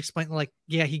she's just explaining like,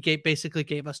 yeah, he basically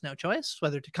gave us no choice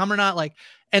whether to come or not, like,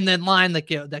 and then line that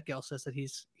Gil says that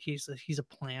he's a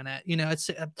planet, you know. It's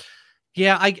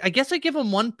yeah, I guess I give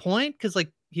him 1 point because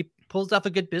like he pulls off a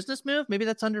good business move. Maybe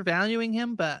that's undervaluing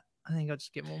him, but I think I'll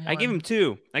just give him 1. I gave him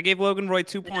 2. I gave Logan Roy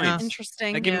 2 points.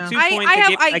 Interesting. I gave him 2 I- points. I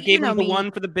have- I gave you him the know me.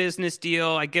 1 for the business deal.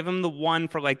 I give him the 1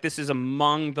 for like, this is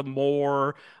among the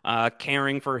more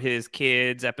caring for his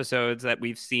kids episodes that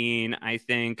we've seen. I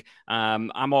think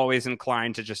I'm always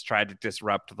inclined to just try to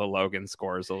disrupt the Logan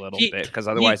scores a little bit, because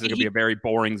otherwise it's going to be a very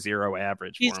boring 0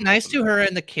 average. He's nice to her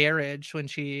in the carriage when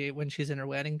she's in her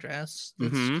wedding dress.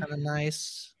 That's Mhm. kind of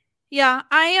nice. Yeah,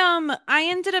 I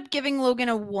ended up giving Logan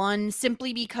a 1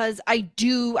 simply because I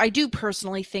do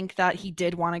personally think that he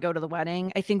did want to go to the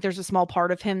wedding. I think there's a small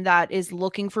part of him that is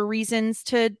looking for reasons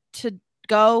to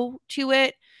go to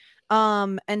it.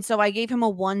 And so I gave him a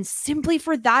 1 simply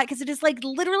for that, because it is like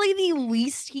literally the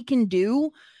least he can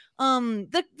do.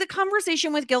 The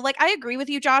conversation with Gil, like, I agree with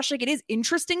you, Josh, like, it is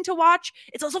interesting to watch.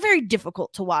 It's also very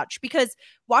difficult to watch, because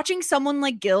watching someone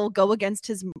like Gil go against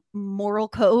his moral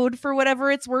code for whatever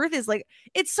it's worth is like,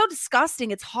 it's so disgusting.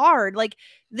 It's hard. Like,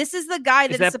 this is the guy Is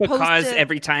that that is supposed because to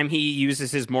every time he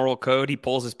uses his moral code, he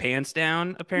pulls his pants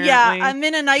down, apparently? Yeah, I'm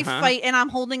in a knife Uh-huh. fight and I'm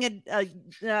holding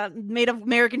a made of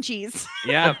American cheese.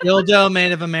 Yeah. A dildo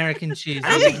made of American cheese.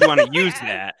 I don't think you want to use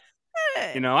that.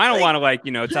 You know, I don't want to like,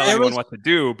 you know, tell There anyone was- what to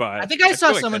do, but I think I saw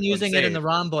feel like someone that's using it in the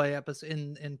unsafe. Romboy episode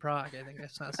in Prague. I think I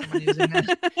saw someone using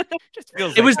it. Just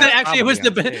feels It like was the that's actually it was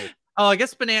the probably unsafe. oh, I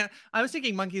guess banana. I was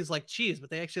thinking monkeys like cheese, but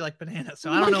they actually like banana.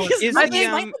 So I don't know. Monkeys I like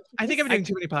think, cheese. I think I'm doing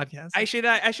too many podcasts.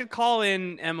 I should call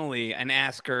in Emily and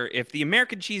ask her if the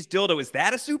American cheese dildo, is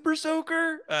that a super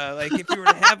soaker? Like if you were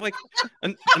to have like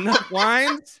enough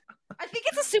wines. I think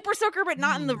it's a super soaker, but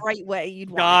not in the right way. You'd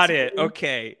want Got to. it.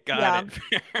 Okay. Got it.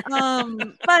 But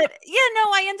yeah,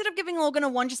 no, I ended up giving Logan a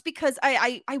 1 just because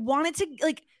I wanted to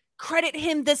like credit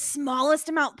him the smallest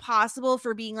amount possible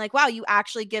for being like, wow, you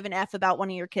actually give an F about one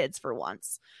of your kids for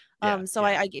once. So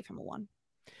I gave him a 1.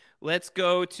 Let's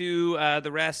go to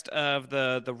the rest of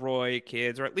the Roy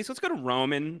kids, or at least let's go to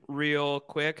Roman real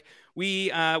quick. We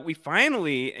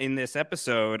finally in this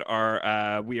episode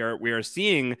we are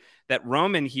seeing that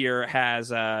Roman here has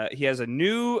he has a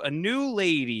new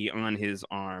lady on his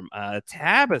arm,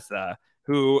 Tabitha,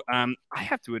 who I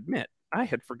have to admit, I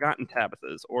had forgotten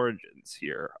Tabitha's origins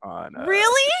here on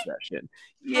Really? Succession.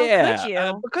 How Yeah,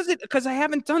 could you? because I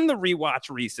haven't done the rewatch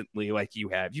recently like you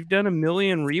have. You've done a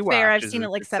million rewatches. Fair, I've seen of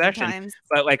it like 7 Succession, times.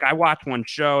 but like I watch one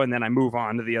show and then I move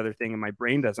on to the other thing and my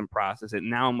brain doesn't process it. And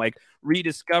now I'm like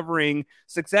rediscovering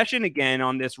Succession again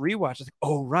on this rewatch. It's like,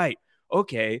 oh right,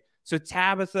 okay. So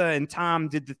Tabitha and Tom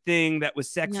did the thing that was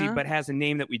sexy, Yeah. but has a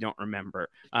name that we don't remember.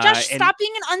 Josh, And- stop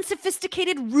being an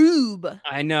unsophisticated rube.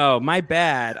 I know, my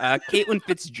bad. Caitlin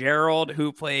Fitzgerald,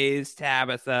 who plays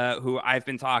Tabitha, who I've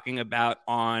been talking about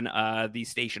on the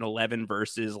Station 11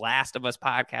 versus Last of Us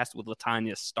podcast with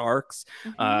LaTanya Starks.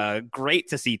 Great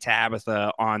to see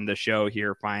Tabitha on the show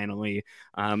here finally.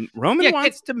 Roman Yeah,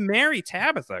 wants to marry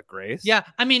Tabitha, Grace. Yeah,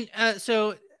 I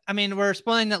mean, we're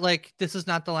spoiling that like this is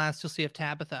not the last you'll see of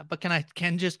Tabitha. But can I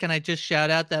just shout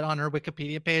out that on her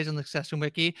Wikipedia page on the Succession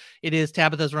Wiki, it is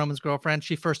Tabitha's Roman's girlfriend.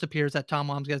 She first appears at Tom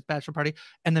Wambsgans' bachelor party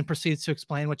and then proceeds to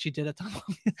explain what she did at Tom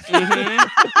Wambsgans.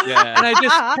 Yeah. And I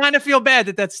just kind of feel bad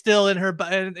that that's still in her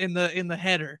in the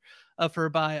header of her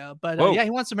bio. But Whoa. yeah, he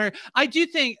wants to marry. I do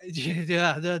think,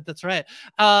 yeah, that's right.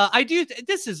 I do.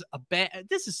 This is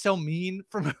so mean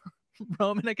from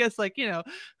Roman, I guess, like, who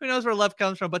knows where love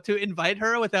comes from, but to invite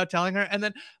her without telling her. And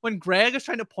then when Greg is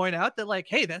trying to point out that, like,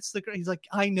 hey, that's the, he's like,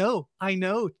 I know,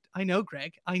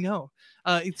 Greg, I know.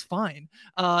 It's fine.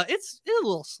 It's a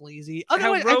little sleazy.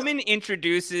 Otherwise, how Roman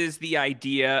introduces the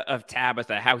idea of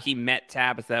Tabitha, how he met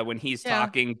Tabitha when he's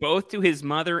talking both to his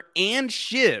mother and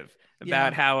Shiv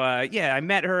about how, I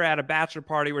met her at a bachelor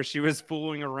party where she was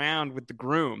fooling around with the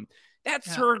groom.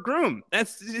 That's her groom.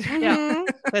 That's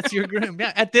that's your groom.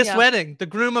 Yeah, at this wedding, the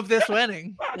groom of this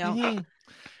wedding.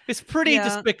 It's pretty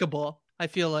despicable. I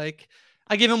feel like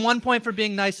I give him 1 point for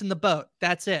being nice in the boat.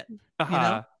 That's it.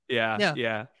 Yeah.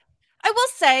 I will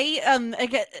say,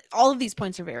 again, all of these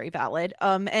points are very valid.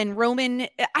 And Roman,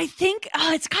 I think,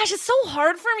 it's so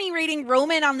hard for me rating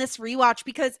Roman on this rewatch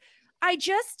because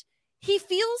he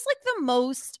feels like the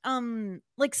most,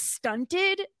 like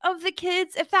stunted of the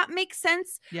kids, if that makes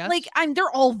sense. Yes. Like,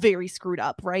 they're all very screwed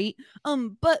up, right?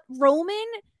 But Roman,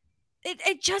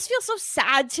 it just feels so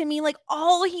sad to me. Like,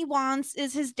 all he wants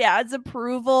is his dad's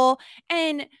approval.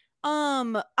 And,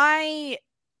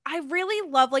 I really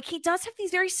love, like, he does have these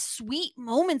very sweet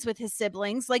moments with his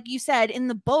siblings. Like you said, in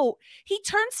the boat, he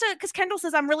turns to, because Kendall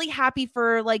says, I'm really happy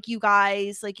for, like, you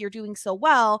guys, like, you're doing so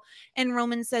well. And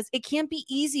Roman says, it can't be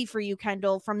easy for you,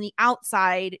 Kendall, from the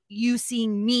outside, you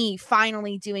seeing me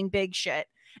finally doing big shit.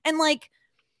 And, like,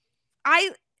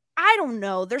 I don't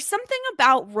know. There's something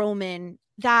about Roman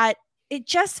that it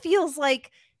just feels like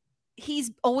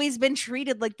he's always been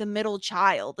treated like the middle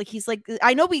child. Like, he's like,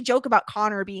 I know we joke about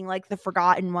Connor being like the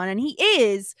forgotten one, and he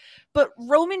is, but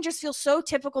Roman just feels so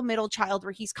typical middle child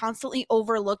where he's constantly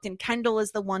overlooked and Kendall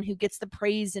is the one who gets the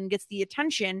praise and gets the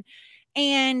attention.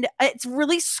 And it's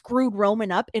really screwed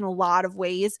Roman up in a lot of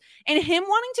ways. And him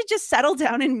wanting to just settle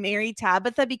down and marry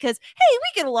Tabitha because, hey,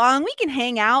 we get along, we can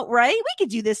hang out, right? We could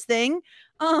do this thing.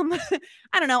 I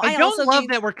don't know. I don't love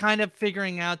that we're kind of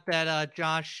figuring out that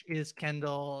Josh is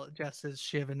Kendall, Jess is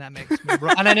Shiv, and that makes me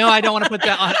and I know I don't want to put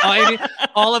that on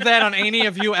all of that on any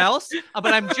of you else, but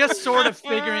I'm just sort of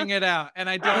figuring it out, and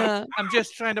I'm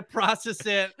just trying to process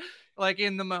it like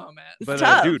in the moment.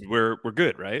 But dude, we're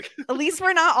good, right? At least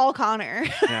we're not all Connor.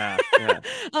 Yeah.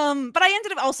 But I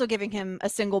ended up also giving him a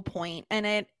single point,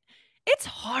 and it's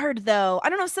hard though. I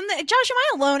don't know, something. Josh, am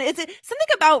I alone? Is it something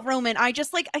about Roman? I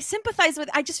sympathize with.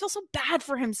 I just feel so bad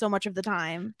for him so much of the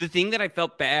time. The thing that I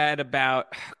felt bad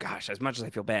about, gosh, as much as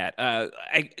I feel bad,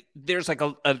 there's like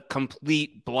a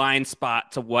complete blind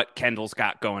spot to what Kendall's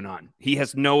got going on. He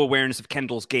has no awareness of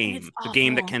Kendall's game, the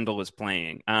game that Kendall is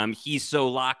playing. He's so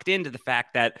locked into the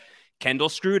fact that Kendall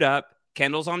screwed up.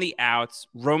 Kendall's on the outs.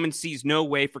 Roman sees no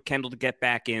way for Kendall to get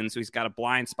back in, so he's got a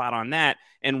blind spot on that.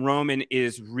 And Roman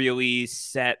is really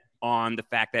set on the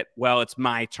fact that, well, it's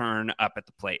my turn up at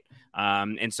the plate.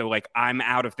 And so, like, I'm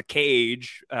out of the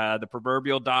cage, the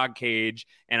proverbial dog cage,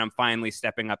 and I'm finally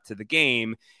stepping up to the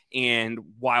game. And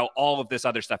while all of this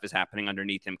other stuff is happening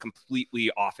underneath him,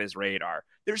 completely off his radar,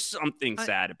 there's something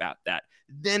sad about that.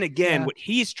 Then again, what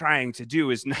he's trying to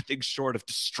do is nothing short of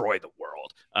destroy the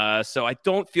world. So I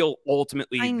don't feel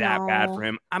ultimately that bad for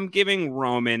him. I'm giving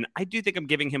Roman, I do think I'm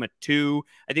giving him a 2.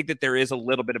 I think that there is a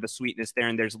little bit of a sweetness there,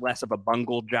 and there's less of a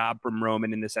bungled job from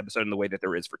Roman in this episode in the way that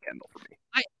there is for Kendall for me.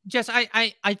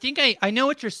 I think I know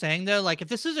what you're saying, though. Like, if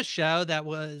this is a show that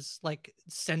was like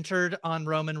centered on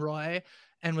Roman Roy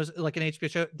and was like an HBO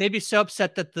show, they'd be so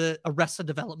upset that the Arrested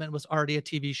Development was already a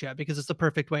TV show, because it's the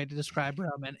perfect way to describe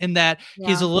Roman, in that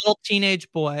he's a little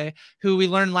teenage boy who we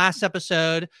learned last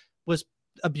episode was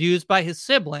abused by his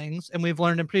siblings, and we've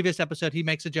learned in previous episode he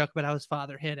makes a joke about how his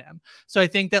father hit him. So I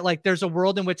think that, like, there's a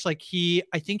world in which, like,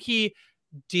 I think he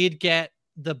did get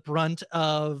the brunt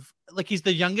of, like, he's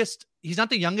the youngest. He's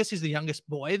not the youngest, he's the youngest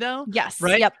boy, though. Yes.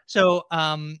 Right. Yep. So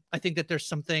I think that there's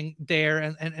something there,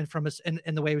 and from his and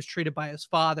the way he was treated by his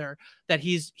father, that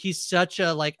he's such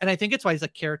a, like, and I think it's why he's,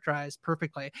 like, characterized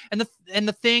perfectly. And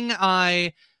the thing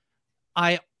I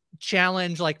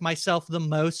challenge, like, myself the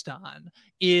most on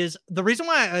is the reason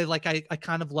why I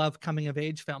kind of love coming of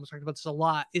age films. I talk about this a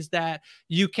lot, is that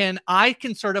I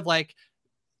can sort of, like,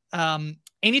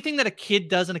 anything that a kid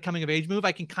does in a coming of age move,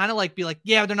 I can kind of, like, be like,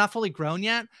 yeah, they're not fully grown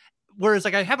yet. Whereas,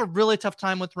 like, I have a really tough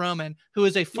time with Roman, who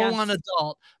is a full-on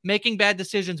adult making bad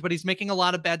decisions, but he's making a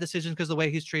lot of bad decisions because of the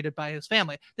way he's treated by his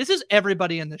family. This is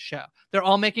everybody in this show. They're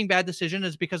all making bad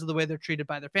decisions because of the way they're treated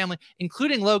by their family,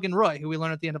 including Logan Roy, who we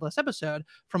learned at the end of last episode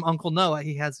from Uncle Noah.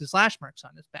 He has his lash marks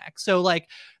on his back. So, like,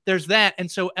 there's that.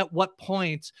 And so at what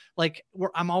point, like,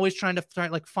 I'm always trying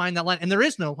to find that line, and there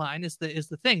is no line is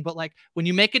the thing. But, like, when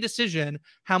you make a decision,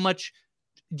 how much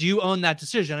do you own that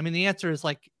decision? I mean, the answer is,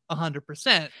 like,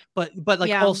 100%, but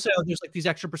like also there's like these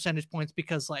extra percentage points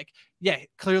because like, yeah,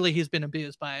 clearly he's been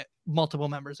abused by multiple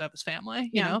members of his family,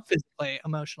 you know, physically,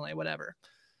 emotionally, whatever.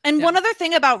 And one other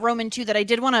thing about Roman too that I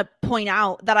did want to point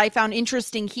out that I found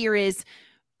interesting here is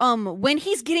when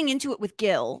he's getting into it with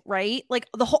Gil, right? Like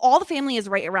all the family is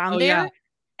right around there,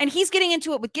 and he's getting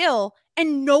into it with Gil,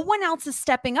 and no one else is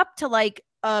stepping up to like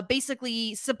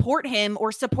basically support him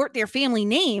or support their family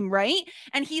name, right?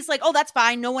 And he's like, oh, that's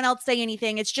fine, no one else say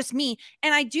anything, it's just me.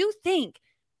 And I do think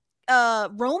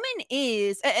Roman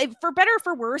is, for better or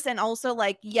for worse, and also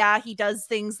like, yeah, he does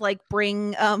things like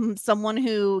bring someone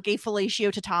who gave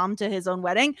fellatio to Tom to his own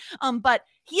wedding, but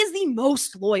he is the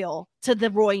most loyal to the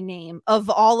Roy name of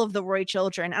all of the Roy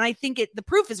children. And I think the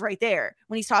proof is right there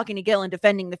when he's talking to Gil and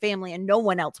defending the family, and no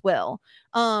one else will.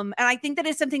 And I think that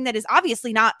is something that is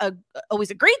obviously not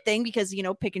always a great thing, because, you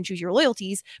know, pick and choose your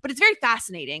loyalties, but it's very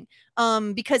fascinating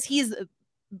because he's,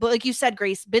 like you said,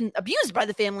 Grace, been abused by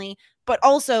the family, but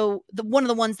also one of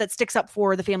the ones that sticks up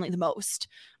for the family the most.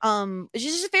 It's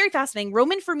just very fascinating.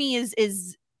 Roman for me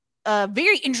is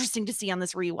very interesting to see on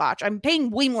this rewatch. I'm paying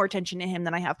way more attention to him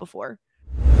than I have before.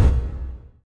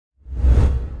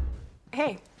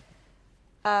 Hey,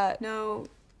 no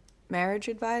marriage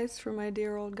advice for my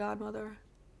dear old godmother?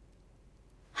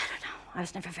 I don't know. I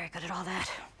was never very good at all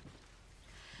that.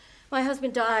 My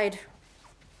husband died.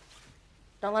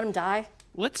 Don't let him die.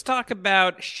 Let's talk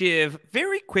about Shiv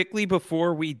very quickly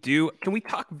before we do. Can we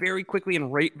talk very quickly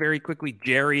and rate very quickly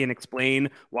Jerry and explain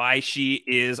why she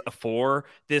is a 4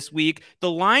 this week?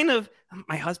 The line of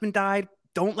 "my husband died,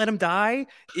 don't let him die"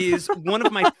 is one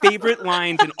of my favorite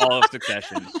lines in all of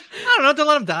Succession. I don't know, don't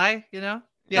let him die, you know?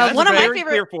 Yeah, one of my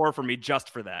favorite clear 4 for me just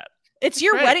for that. It's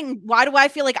your wedding. Why do I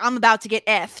feel like I'm about to get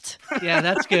effed? Yeah,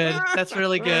 that's good. That's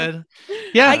really good.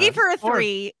 Yeah, I gave her a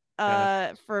 3.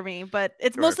 For me, but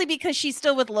it's mostly because she's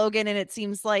still with Logan, and it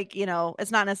seems like, you know, it's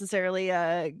not necessarily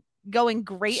going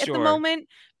great at the moment,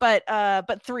 but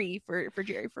 3 for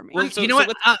Jerry for me. Well, you know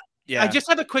what? I just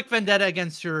have a quick vendetta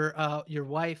against your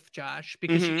wife, Josh,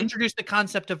 because she introduced the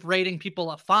concept of rating people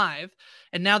a 5,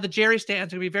 and now the Jerry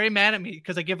stands are gonna be very mad at me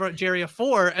because I give her Jerry a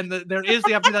 4, and there is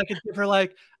the option that I could give her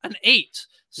like an 8.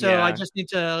 So I just need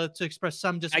to express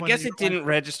some disappointment. I guess it didn't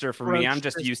register for me. I'm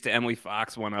just used to Emily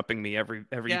Fox one-upping me every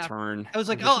turn. I was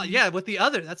like, oh yeah, with the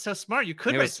other, that's so smart. You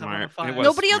could rate someone a 5.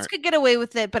 Nobody else could get away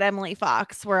with it but Emily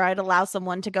Fox, where I'd allow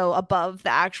someone to go above the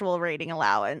actual rating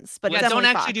allowance. But don't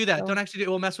actually do that. So. Don't actually do it.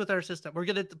 We'll mess with our system. We're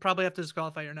gonna probably have to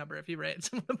disqualify your number if you rate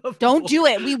someone above. Don't do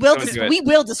it. We will. We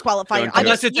will disqualify you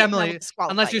unless it's Emily.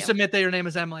 Unless you submit that your name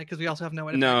is Emily, because we also have no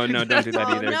way to. No, don't do that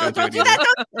either. Don't do that.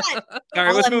 All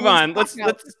right, let's move on.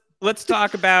 Let's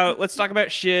talk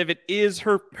about Shiv. It is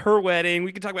her wedding.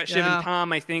 We can talk about Shiv and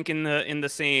Tom, I think, in the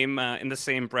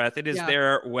same breath. It is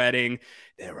their wedding.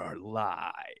 There are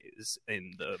lies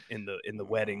in the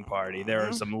wedding party. There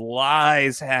are some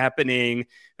lies happening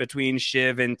between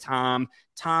Shiv and Tom.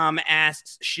 Tom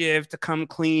asks Shiv to come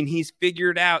clean. He's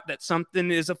figured out that something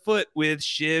is afoot with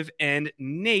Shiv and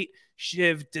Nate.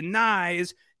 Shiv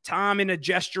denies. Tom, in a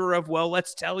gesture of, well,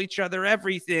 let's tell each other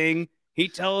everything, he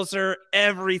tells her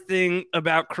everything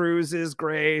about Cruz's,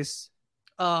 Grace.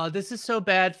 Oh, this is so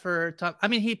bad for Tom. I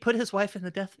mean, he put his wife in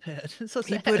the death pit. So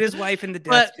he put his wife in the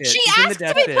death pit. She asked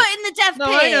to be put in the death pit.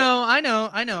 I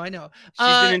know. She's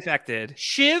been infected.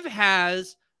 Shiv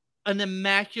has an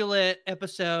immaculate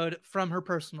episode from her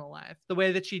personal life. The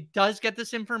way that she does get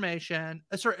this information,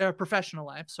 professional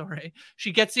life, sorry.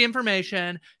 She gets the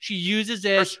information. She uses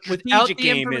it. Her strategic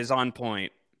game is on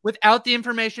point. Without the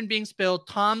information being spilled,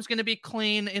 Tom's going to be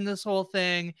clean in this whole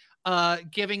thing,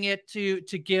 giving it to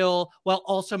Gil while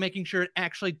also making sure it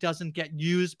actually doesn't get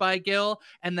used by Gil,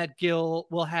 and that Gil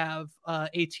will have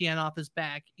ATN off his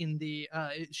back in the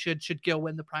should Gil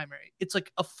win the primary. It's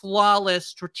like a flawless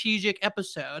strategic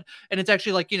episode, and it's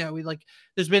actually like, you know,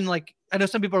 there's been like, I know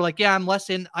some people are like, yeah, I'm less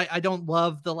in. I don't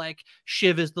love the like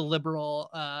Shiv is the liberal,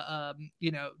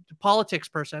 politics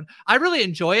person. I really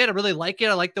enjoy it. I really like it.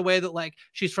 I like the way that like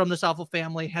she's from this awful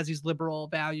family, has these liberal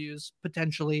values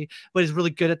potentially, but is really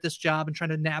good at this job and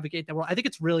trying to navigate the world. I think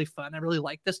it's really fun. I really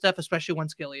like this stuff, especially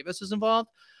once Gil Evis is involved.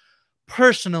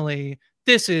 Personally,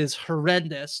 this is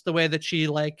horrendous. The way that she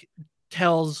like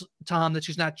tells Tom that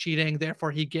she's not cheating,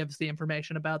 therefore he gives the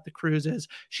information about the cruises.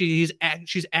 She's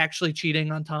actually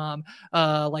cheating on Tom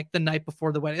like the night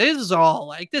before the wedding. This is all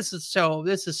like this is so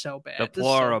bad.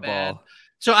 Deplorable.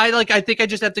 So I think I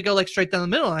just have to go like straight down the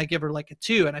middle, and I give her like a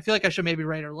 2, and I feel like I should maybe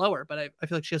rate her lower, but I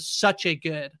feel like she has such a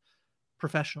good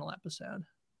professional episode.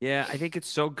 Yeah, I think it's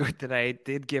so good that I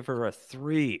did give her a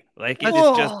 3. Like it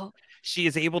is just she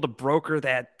is able to broker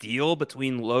that deal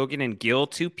between Logan and Gil,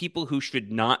 two people who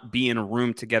should not be in a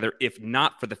room together if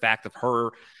not for the fact of her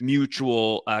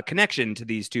mutual connection to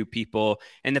these two people,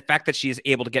 and the fact that she is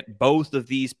able to get both of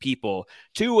these people,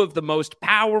 two of the most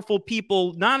powerful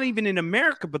people, not even in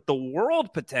America, but the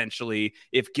world potentially,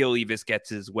 if Gil Evis gets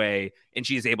his way, and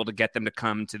she is able to get them to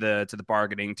come to the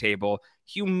bargaining table.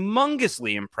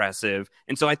 Humongously impressive.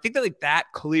 And so I think that that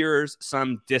clears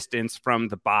some distance from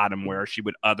the bottom where she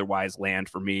would otherwise land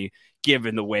for me,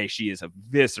 given the way she is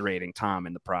eviscerating Tom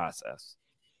in the process.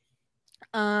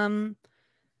 I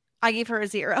gave her a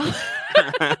 0.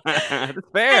 That's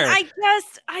fair. And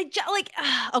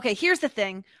okay, here's the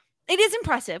thing. It is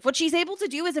impressive. What she's able to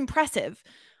do is impressive.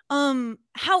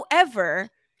 However,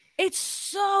 it's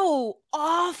so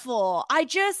awful.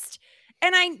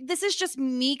 This is just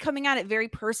me coming at it very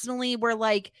personally, where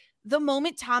like the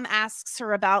moment Tom asks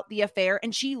her about the affair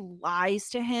and she lies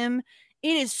to him,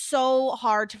 it is so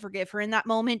hard to forgive her in that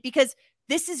moment, because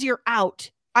this is your out.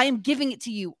 I am giving it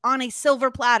to you on a silver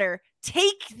platter.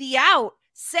 Take the out.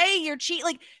 Say you're cheat.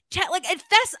 Like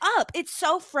fess up. It's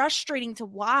so frustrating to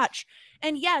watch.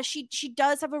 And yeah, she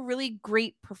does have a really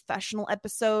great professional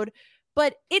episode,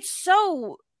 but it's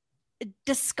so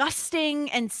disgusting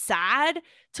and sad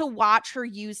to watch her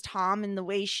use Tom in the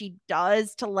way she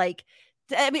does to like.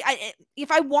 I mean, if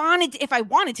I wanted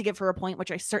to give her a point,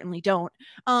 which I certainly don't,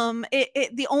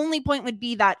 the only point would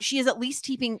be that she is at least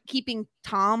keeping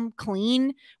Tom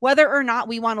clean. Whether or not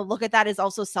we want to look at that as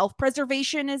also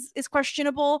self-preservation is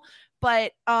questionable.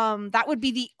 But that would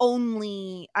be the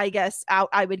only, I guess, out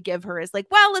I would give her, is like,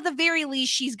 well, at the very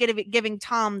least, she's giving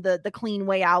Tom the clean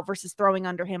way out versus throwing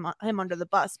him under the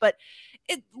bus. But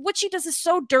what she does is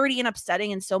so dirty and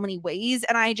upsetting in so many ways,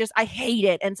 and I hate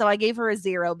it. And so I gave her a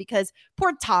 0 because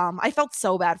poor Tom. I felt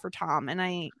so bad for Tom, and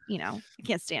I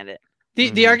can't stand it.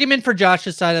 The argument for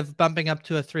Josh's side of bumping up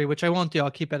to a 3, which I won't do,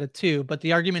 I'll keep at a 2. But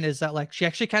the argument is that like she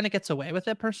actually kind of gets away with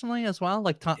it personally as well.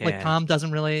 Like Tom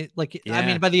doesn't really like. Yeah. I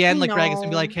mean, by the end, like Greg is gonna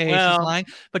be like, "Hey, she's lying,"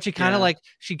 but she kind of like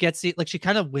she gets it. Like she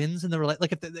kind of wins in the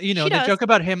like if the joke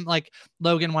about him like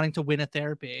Logan wanting to win at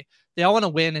therapy. They all want to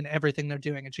win in everything they're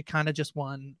doing, and she kind of just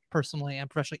won personally and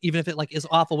professionally, even if it like is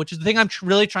awful, which is the thing I'm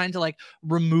really trying to like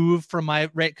remove from my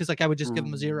rate, because like I would just give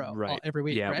them a 0 every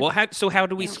week. Yeah. Right? Well, how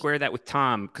do we square that with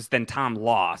Tom? Because then Tom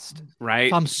lost, right?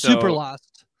 Tom's super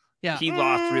lost. Yeah, he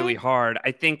lost really hard.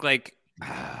 I think it's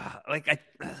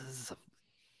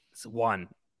 1.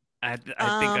 I think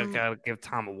I gotta give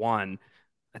Tom a 1.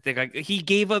 I think he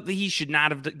gave up. He should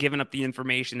not have given up the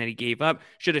information that he gave up.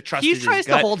 Should have trusted. He tries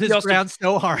to hold his ground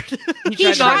so hard. He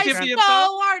tries so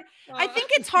hard. I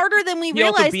think it's harder than we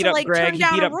realize to like Greg. turn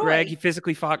down He beat up Roy. Greg. He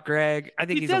physically fought Greg. I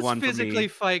think he's a 1 for me. He does physically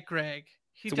fight Greg.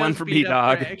 It's a 1 for me,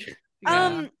 dog.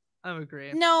 I'm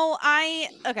agreeing. No, I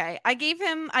gave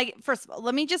him. First of all,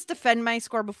 let me just defend my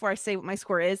score before I say what my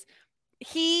score is.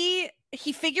 He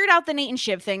figured out the Nate and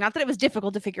Shiv thing. Not that it was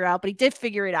difficult to figure out, but he did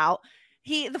figure it out.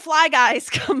 The Fly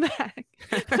Guys come back,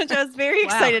 which I was very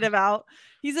excited about.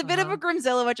 He's a bit of a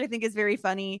Grimzilla, which I think is very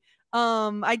funny.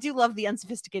 I do love the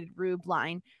unsophisticated Rube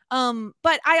line.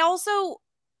 But I also,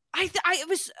 it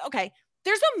was okay.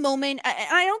 There's a moment, and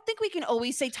I don't think we can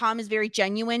always say Tom is very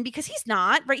genuine, because he's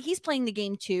not, right? He's playing the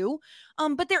game too.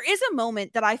 But there is a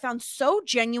moment that I found so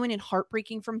genuine and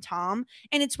heartbreaking from Tom.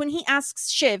 And it's when he asks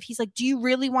Shiv, he's like, "Do you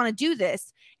really want to do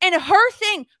this?" And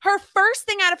her first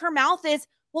thing out of her mouth is,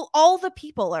 "Well, all the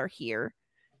people are here."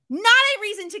 Not a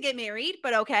reason to get married,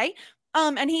 but okay.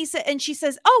 And she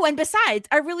says, "Oh, and besides,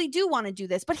 I really do want to do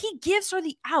this." But he gives her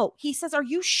the out. He says, "Are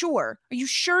you sure? Are you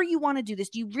sure you want to do this?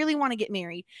 Do you really want to get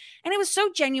married?" And it was so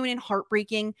genuine and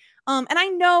heartbreaking. And I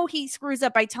know he screws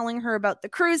up by telling her about the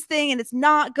cruise thing, and it's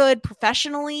not good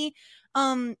professionally.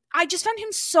 I just found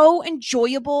him so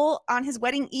enjoyable on his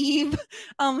wedding eve.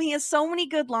 He has so many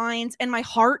good lines, and my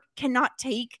heart cannot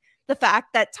take the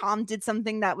fact that Tom did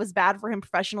something that was bad for him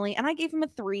professionally, and I gave him a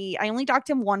 3. I only docked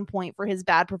him 1 point for his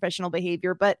bad professional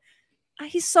behavior, but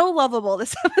he's so lovable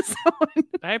this episode.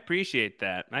 I appreciate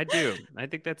that. I do. I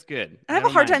think that's good. I have a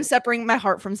hard time separating my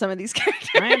heart from some of these characters.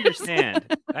 I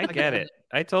understand. I get it.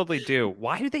 I totally do.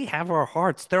 Why do they have our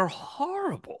hearts? They're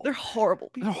horrible. They're horrible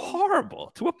people. They're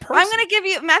horrible to a person. I'm going to give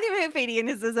you Matthew Macfadyen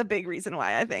is a big reason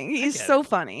why I think he's so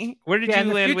funny. Where did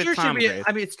you land with Tom?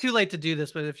 I mean, it's too late to do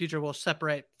this, but in the future we'll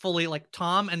separate fully like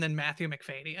Tom and then Matthew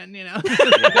Macfadyen,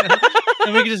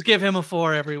 and we can just give him a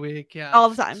 4 every week. Yeah. All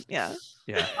the time. Yeah.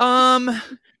 Yeah.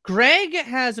 Greg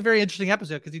has a very interesting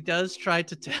episode because he does try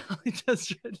to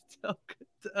tell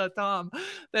Tom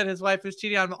that his wife is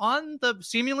cheating on him on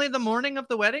seemingly the morning of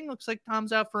the wedding. Looks like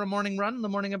Tom's out for a morning run the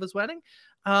morning of his wedding.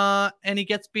 and he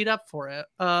gets beat up for it.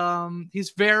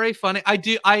 He's very funny.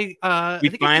 We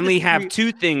finally have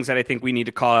two things that I think we need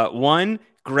to call out. One,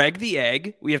 Greg the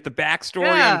Egg. We have the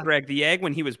backstory on Greg the Egg.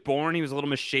 When he was born, he was a little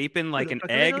misshapen like an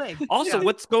egg. Also,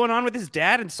 what's going on with his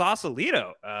dad and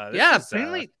Sausalito?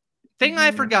 Apparently. Thing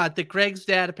I forgot that Greg's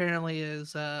dad apparently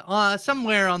is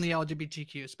somewhere on the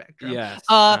LGBTQ spectrum. Yes.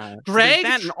 Greg,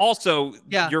 and also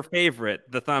your favorite,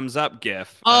 the thumbs up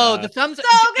gif. The thumbs up.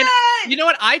 So good. You know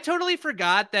what? I totally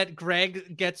forgot that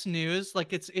Greg gets news.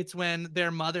 Like it's when their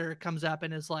mother comes up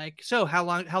and is like, "So how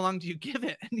long do you give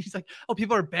it?" And he's like, "Oh,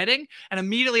 people are betting." And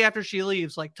immediately after she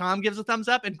leaves, like Tom gives a thumbs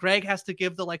up, and Greg has to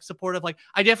give the like supportive, like,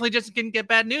 "I definitely just didn't get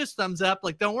bad news, thumbs up.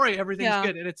 Like, don't worry, everything's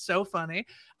good." And it's so funny.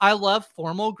 I love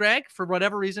formal Greg for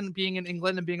whatever reason. Being in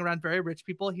England and being around very rich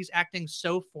people, he's acting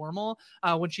so formal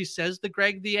when she says the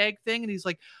Greg the Egg thing, and he's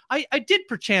like, "I did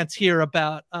perchance hear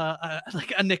about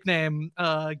like a nickname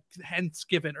hence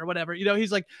given or whatever." You know,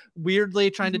 he's like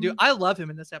weirdly trying to do. I love him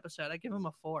in this episode. I give him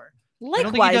a 4.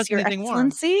 Likewise, Your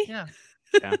Excellency. Yeah.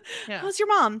 How's your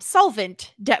mom?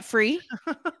 Solvent, debt free.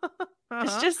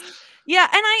 It's just and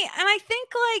I think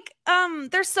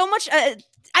like there's so much.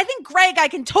 I think Greg, I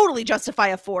can totally justify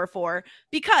a 4 for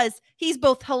because he's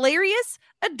both hilarious,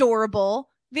 adorable,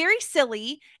 very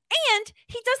silly, and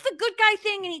he does the good guy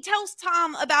thing and he tells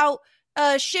Tom about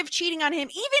Shiv cheating on him,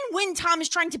 even when Tom is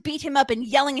trying to beat him up and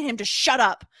yelling at him to shut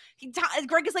up.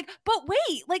 Greg is like, "But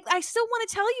wait, like I still want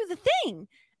to tell you the thing."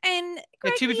 And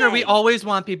Greg, to be fair, we always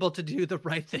want people to do the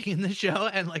right thing in the show,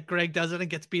 and like Greg does it and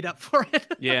gets beat up for it.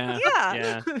 But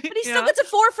he still gets a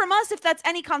 4 from us if that's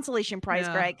any consolation prize,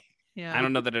 Greg. Yeah, I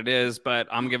don't know that it is, but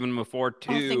I'm giving him a 4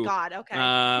 too. Oh, thank God.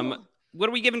 Okay. What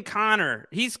are we giving Connor?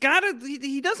 He's got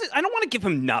he doesn't. I don't want to give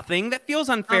him nothing. That feels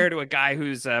unfair to a guy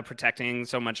who's protecting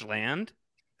so much land.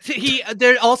 He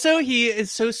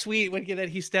is so sweet when that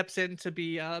he steps in to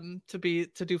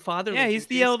do fatherly. Yeah, he's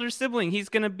the elder sibling. He's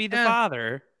gonna be the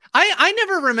father. I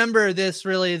never remember this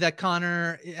really, that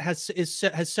Connor is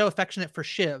so affectionate for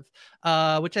Shiv,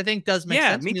 which I think does make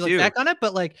sense when you look back on it.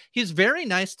 But like, he's very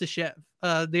nice to Shiv.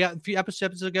 A few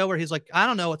episodes ago where he's like, "I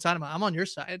don't know what side I'm on your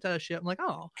side." Shiv. I'm like,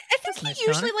 "Oh." I think he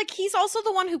usually like he's also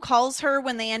the one who calls her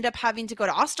when they end up having to go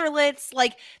to Austerlitz.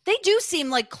 Like they do seem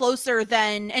like closer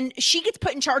than, and she gets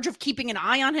put in charge of keeping an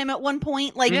eye on him at one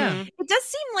point. Like it does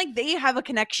seem like they have a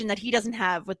connection that he doesn't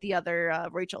have with the other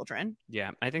Roy children.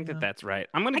 Yeah, I think that's right.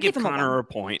 I'm going to give Connor a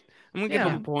point. I'm going to give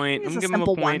him a point. I'm going to give him a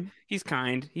point. One. He's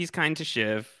kind. He's kind to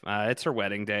Shiv. It's her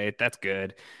wedding day. That's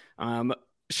good.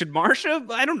 Should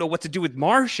Marsha? I don't know what to do with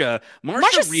Marsha.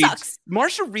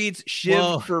 Marsha reads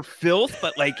Shiv for filth,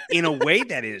 but like in a way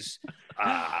that is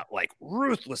like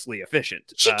ruthlessly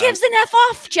efficient. She gives an F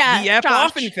off, Jack. The F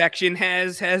off infection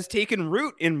has taken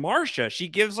root in Marsha. She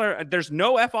gives her. There's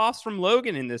no F offs from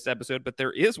Logan in this episode, but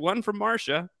there is one from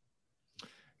Marsha.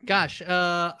 Gosh,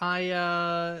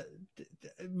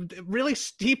 really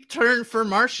steep turn for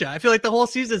Marsha. I feel like the whole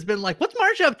season has been like, "What's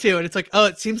Marsha up to?" And it's like, oh,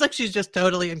 it seems like she's just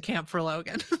totally in camp for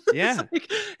Logan. Yeah,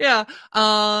 like,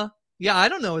 I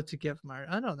don't know what to give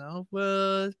Marsha. I don't know.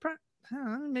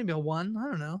 Maybe a 1. I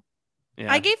don't know.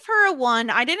 Yeah. I gave her a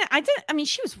 1. I mean,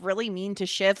 she was really mean to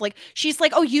Shiv. Like, she's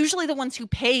like, "Oh, usually the ones who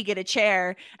pay get a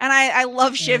chair." And I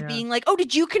love Shiv being like, "Oh,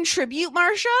 did you contribute,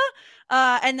 Marsha?"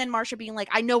 And then Marsha being like,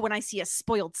 "I know when I see a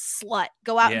spoiled slut.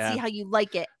 Go out and see how you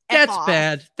like it." That's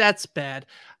bad. That's bad.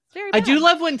 Very bad. I do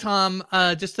love when Tom,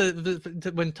 when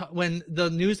the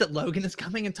news that Logan is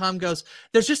coming and Tom goes,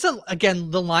 there's just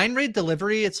the line read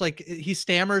delivery. It's like he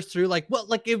stammers through like, well,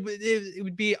 like it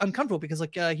would be uncomfortable because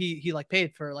like he like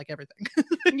paid for like everything.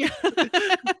 Yeah.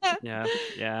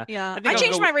 I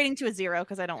changed my rating to a 0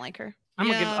 because I don't like her.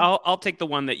 I'll take the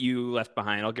one that you left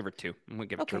behind. I'll give her 2. I'm gonna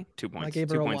give her 2 points. I gave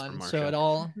her a 1, so it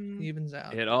all evens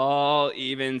out. It all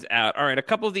evens out. All right, a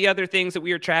couple of the other things that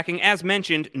we are tracking, as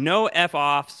mentioned, no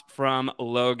F-offs from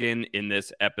Logan in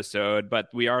this episode, but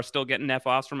we are still getting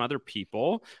F-offs from other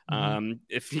people.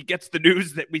 If he gets the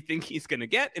news that we think he's gonna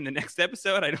get in the next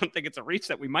episode, I don't think it's a reach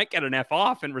that we might get an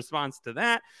F-off in response to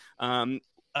that.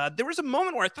 There was a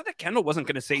moment where I thought that Kendall wasn't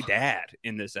going to say dad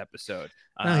in this episode.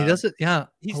 No, he does it. Yeah.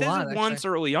 He says it once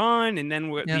early on, and then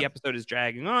the episode is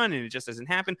dragging on, and it just doesn't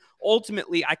happen.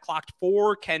 Ultimately, I clocked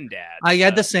 4 Ken dads. I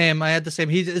had the same.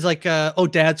 He's like, "Oh,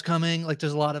 dad's coming." Like,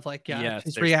 there's a lot of like,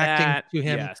 he's reacting to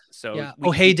him. Yes. So,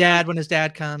 oh, hey, dad, when his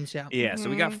dad comes. Yeah. Yeah. So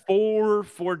we got 4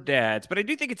 dads, but I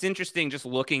do think it's interesting just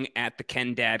looking at the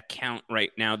Ken dad count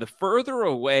right now. The further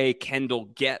away Kendall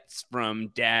gets from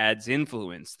dad's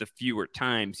influence, the fewer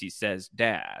times he says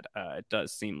dad. It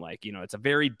does seem like, it's a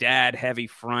very dad heavy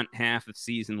front half of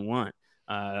season 1.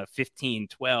 15,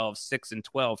 12, 6, and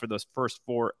 12 for those first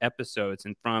 4 episodes.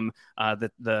 And from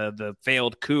the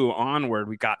failed coup onward,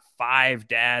 we got 5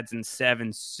 dads in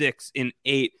 7, 6 in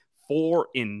 8, 4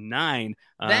 in 9.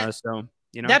 So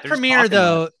you know, that premiere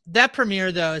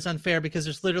though is unfair because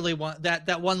there's literally one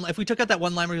that one. If we took out that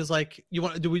one line where he was like, "You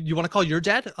want to call your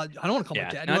dad?" I don't want to call my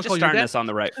dad. Not just starting us on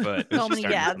the right foot. So many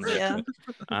dads,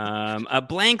 yeah.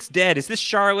 Blank's dead. Is this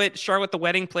Charlotte? Charlotte, the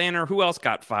wedding planner? Who else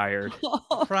got fired?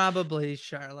 Probably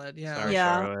Charlotte. Yeah. Sorry,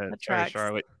 Charlotte. Sorry,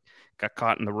 Charlotte. Got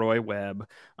caught in the Roy web.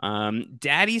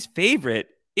 Daddy's favorite.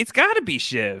 It's got to be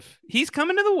Shiv. He's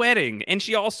coming to the wedding, and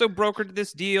she also brokered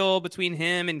this deal between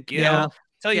him and Gil. Yeah.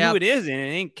 Tell you who it is, and it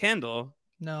ain't Kendall.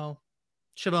 No,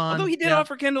 Siobhan. Although he did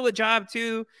offer Kendall a job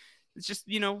too. It's just,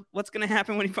 you know, what's going to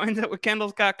happen when he finds out what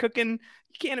Kendall's got cooking.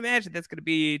 You can't imagine that's going to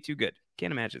be too good.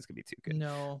 Can't imagine it's going to be too good.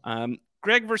 No.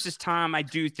 Greg versus Tom. I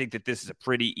do think that this is a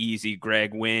pretty easy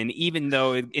Greg win, even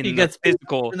though in the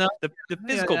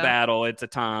physical battle, it's a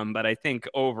Tom. But I think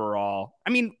overall,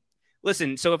 I mean,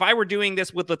 listen, so if I were doing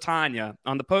this with LaTanya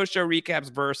on the post-show recaps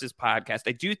versus podcast,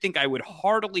 I do think I would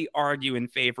heartily argue in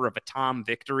favor of a Tom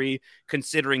victory,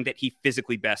 considering that he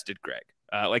physically bested Greg.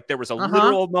 Like there was a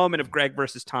literal moment of Greg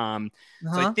versus Tom.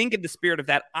 So I think in the spirit of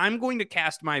that, I'm going to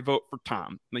cast my vote for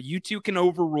Tom. Now, you two can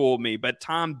overrule me, but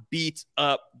Tom beats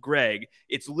up Greg.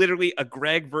 It's literally a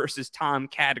Greg versus Tom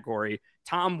category.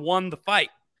 Tom won the fight.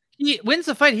 He wins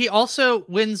the fight. He also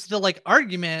wins the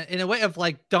argument in a way of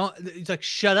he's like,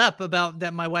 shut up about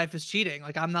that. My wife is cheating.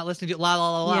 Like, I'm not listening to la,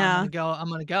 la, la, la. Yeah. I'm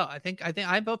going to go. I think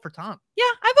I vote for Tom. Yeah.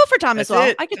 I vote for Tom as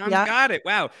well. I Tom's got it.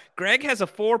 Wow. Greg has a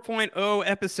 4.0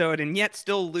 episode and yet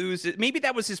still loses. Maybe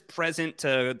that was his present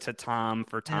to Tom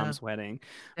for Tom's wedding.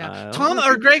 Yeah. Tom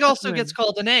or Greg also gets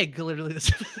called an egg. Literally.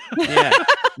 Yeah.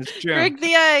 It's true. Greg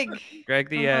the egg. Greg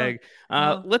the egg.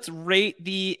 Let's rate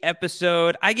the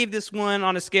episode. I gave this one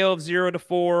on a scale of 0 to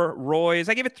 4 Roy's.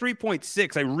 I gave it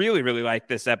 3.6. I really, really like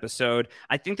this episode.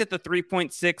 I think that the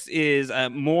 3.6 is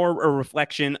more a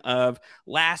reflection of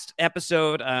last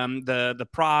episode, the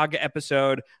Prague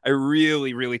episode. I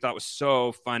really, really thought was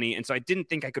so funny. And so I didn't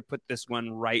think I could put this one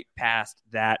right past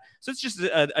that. So it's just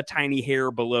a tiny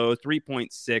hair below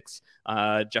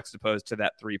 3.6 juxtaposed to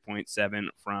that 3.7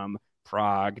 from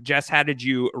Prague. Jess, how did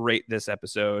you rate this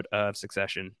episode of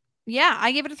Succession? Yeah,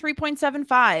 I gave it a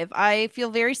 3.75. I feel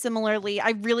very similarly.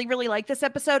 I really, really like this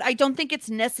episode. I don't think it's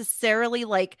necessarily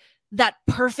like that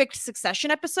perfect Succession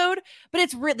episode, but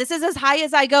this is as high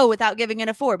as I go without giving it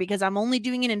a 4 because I'm only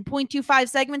doing it in 0.25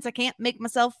 segments. I can't make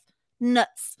myself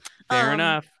nuts. Fair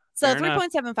enough. So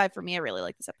 3.75 for me. I really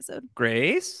like this episode.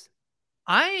 Grace?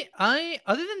 I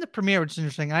other than the premiere, which is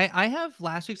interesting, I have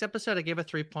last week's episode. I gave a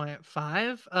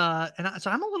 3.5, so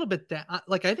I'm a little bit down.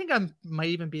 I think I might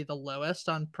even be the lowest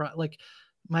on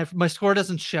my score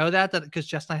doesn't show that because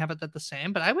Jess and I have it at the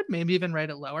same, but I would maybe even rate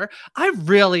it lower. I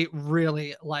really,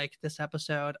 really like this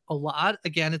episode a lot.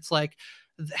 Again, it's like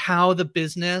how the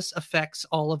business affects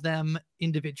all of them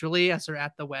individually as they're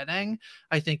at the wedding.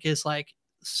 I think is like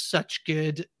such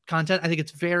good content. I think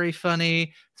it's very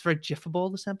funny. It's very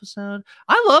gifable, this episode.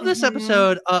 I love this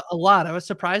episode a lot. I was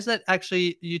surprised that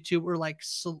actually you two were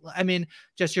I mean,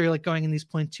 Jess, you're going in these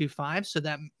 0.25, so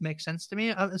that makes sense to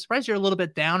me. I'm surprised you're a little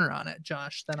bit downer on it,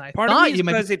 Josh, than I thought you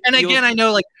might. And again, I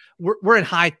know we're in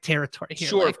high territory here.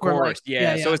 Sure, of course.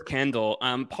 Yeah, so is Kendall.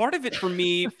 Part of it for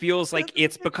me feels like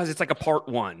it's because it's like a part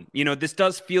 1. You know, this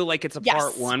does feel like it's a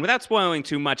part 1. Without spoiling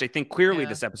too much, I think clearly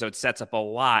this episode sets up a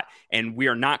lot, and we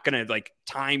are not going to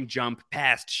time jump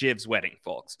past Shiv's wedding,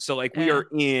 folks. So we are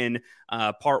in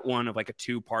part 1 of a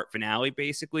 2-part finale,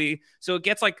 basically. So it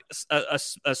gets a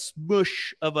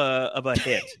smush of a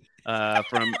hit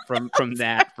from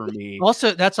that for me.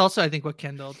 Also, that's also I think what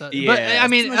Kendall does. Yeah, but I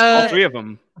mean, all 3 of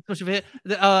them. Much of a hit.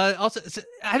 Also,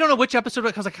 I don't know which episode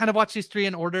because I kind of watched these 3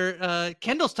 in order.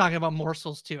 Kendall's talking about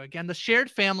morsels too. Again, the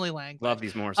shared family language. Love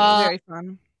these morsels. Very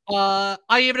fun. I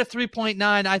gave it a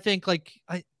 3.9. I think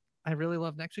I really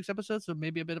love next week's episode, so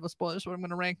maybe a bit of a spoiler. So I'm going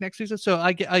to rank next week's. So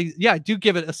I do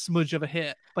give it a smudge of a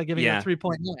hit by giving it a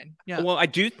 3.9. Yeah. Well, I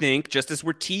do think just as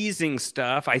we're teasing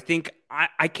stuff, I think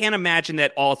I can't imagine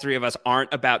that all 3 of us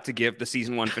aren't about to give the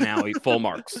season 1 finale full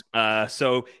marks.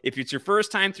 So if it's your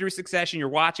first time through Succession, you're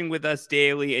watching with us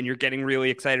daily, and you're getting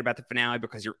really excited about the finale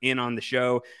because you're in on the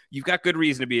show, you've got good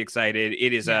reason to be excited.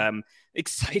 It is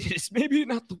excited is maybe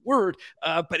not the word,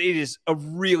 but it is a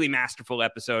really masterful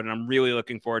episode, and I'm really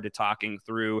looking forward to talking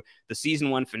through the season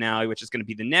 1 finale, which is going to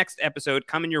be the next episode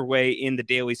coming your way in the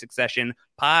Daily Succession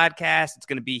podcast. It's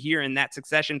going to be here in that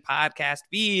Succession podcast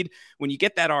feed when you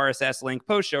get that RSS access link,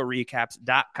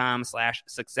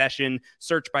 postshowrecaps.com/succession.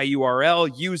 Search by URL,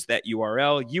 use that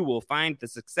URL. You will find the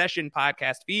Succession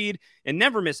podcast feed and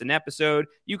never miss an episode.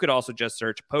 You could also just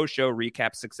search Post Show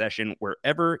Recap Succession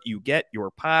wherever you get your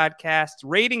podcasts.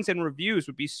 Ratings and reviews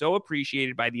would be so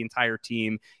appreciated by the entire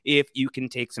team if you can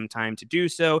take some time to do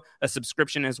so. A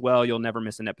subscription as well. You'll never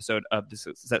miss an episode of the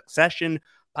Succession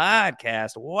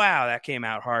podcast. Wow, that came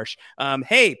out harsh.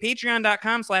 Hey,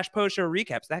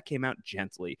 patreon.com/postshowrecaps. That came out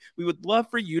gently. We would love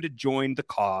for you to join the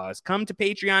cause. Come to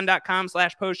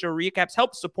patreon.com/postshowrecaps.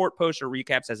 Help support Post Show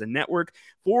Recaps as a network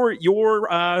for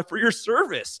your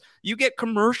service. You get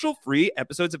commercial-free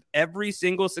episodes of every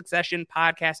single Succession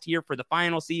podcast here for the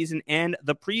final season and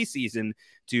the preseason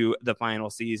to the final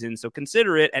season. So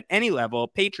consider it at any level.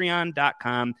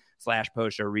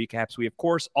 Patreon.com/Post Show Recaps. We, of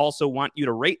course, also want you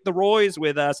to rate the Roys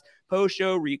with us.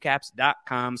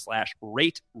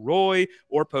 postshowrecaps.com/rate Roy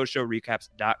or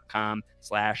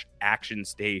postshowrecaps.com/action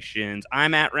stations.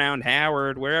 I'm at Round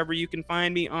Howard, wherever you can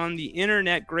find me on the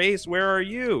internet. Grace, where are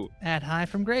you? At Hi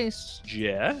from Grace.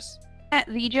 Jess? At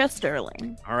Vija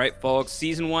Sterling. All right, folks,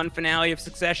 season 1 finale of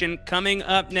Succession coming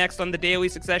up next on the Daily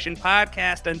Succession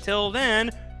podcast. Until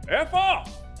then, F off!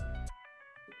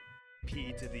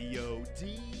 P to the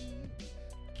O-D.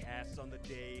 Cast on the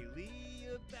daily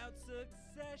about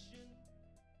Succession.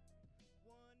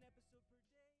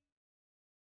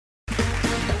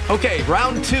 Okay,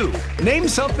 round 2. Name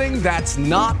something that's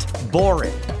not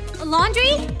boring. A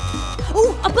laundry?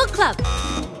 Ooh, a book club.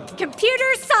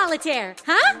 Computer solitaire,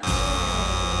 huh?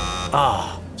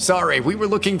 Ah, oh, sorry, we were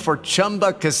looking for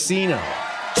Chumba Casino.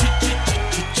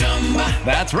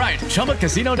 That's right,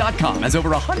 ChumbaCasino.com has over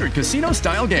 100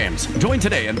 casino-style games. Join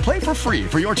today and play for free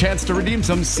for your chance to redeem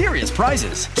some serious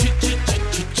prizes.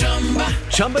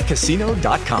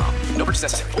 ChumbaCasino.com. No purchase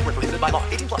necessary. Void where prohibited by law.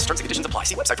 18+. Terms and conditions apply.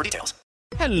 See website for details.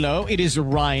 Hello, it is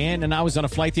Ryan, and I was on a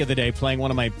flight the other day playing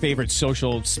one of my favorite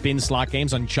social spin slot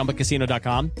games on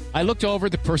ChumbaCasino.com. I looked over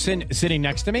at the person sitting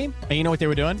next to me, and you know what they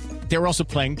were doing? They were also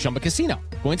playing Chumba Casino.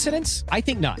 Coincidence? I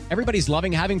think not. Everybody's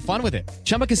loving having fun with it.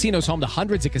 Chumba Casino is home to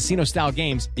hundreds of casino-style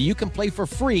games that you can play for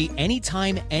free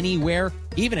anytime, anywhere,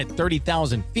 even at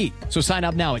 30,000 feet. So sign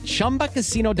up now at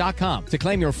ChumbaCasino.com to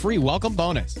claim your free welcome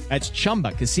bonus. That's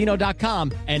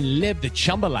ChumbaCasino.com and live the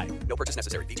Chumba life. No purchase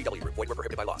necessary. VGW. Void where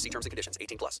prohibited by law. See terms and conditions.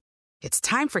 18+. It's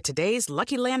time for today's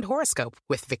Lucky Land horoscope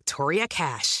with Victoria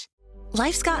Cash.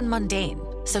 Life's gotten mundane,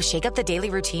 so shake up the daily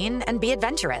routine and be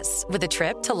adventurous with a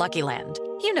trip to Lucky Land.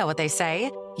 You know what they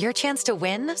say. Your chance to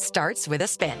win starts with a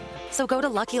spin. So go to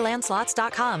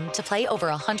LuckyLandSlots.com to play over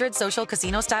 100 social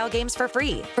casino-style games for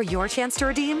free for your chance to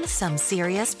redeem some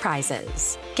serious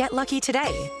prizes. Get lucky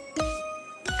today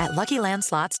at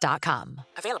LuckyLandSlots.com.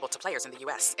 Available to players in the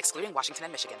U.S., excluding Washington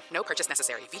and Michigan. No purchase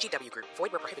necessary. VGW Group.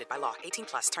 Void where prohibited by law.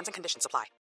 18+. Terms and conditions apply.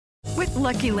 With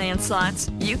Lucky Land Slots,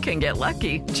 you can get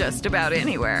lucky just about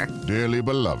anywhere. Dearly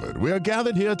beloved, we are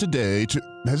gathered here today to...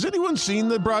 Has anyone seen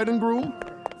the bride and groom?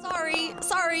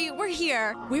 Sorry, we're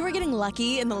here. We were getting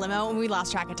lucky in the limo and we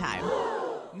lost track of time.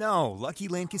 No, Lucky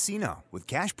Land Casino, with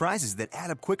cash prizes that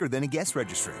add up quicker than a guest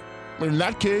registry. In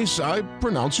that case, I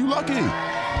pronounce you lucky.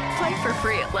 Play for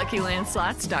free at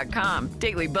LuckyLandSlots.com.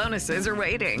 Daily bonuses are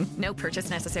waiting. No purchase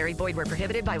necessary. Void where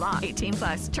prohibited by law.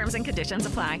 18+. Terms and conditions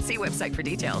apply. See website for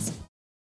details.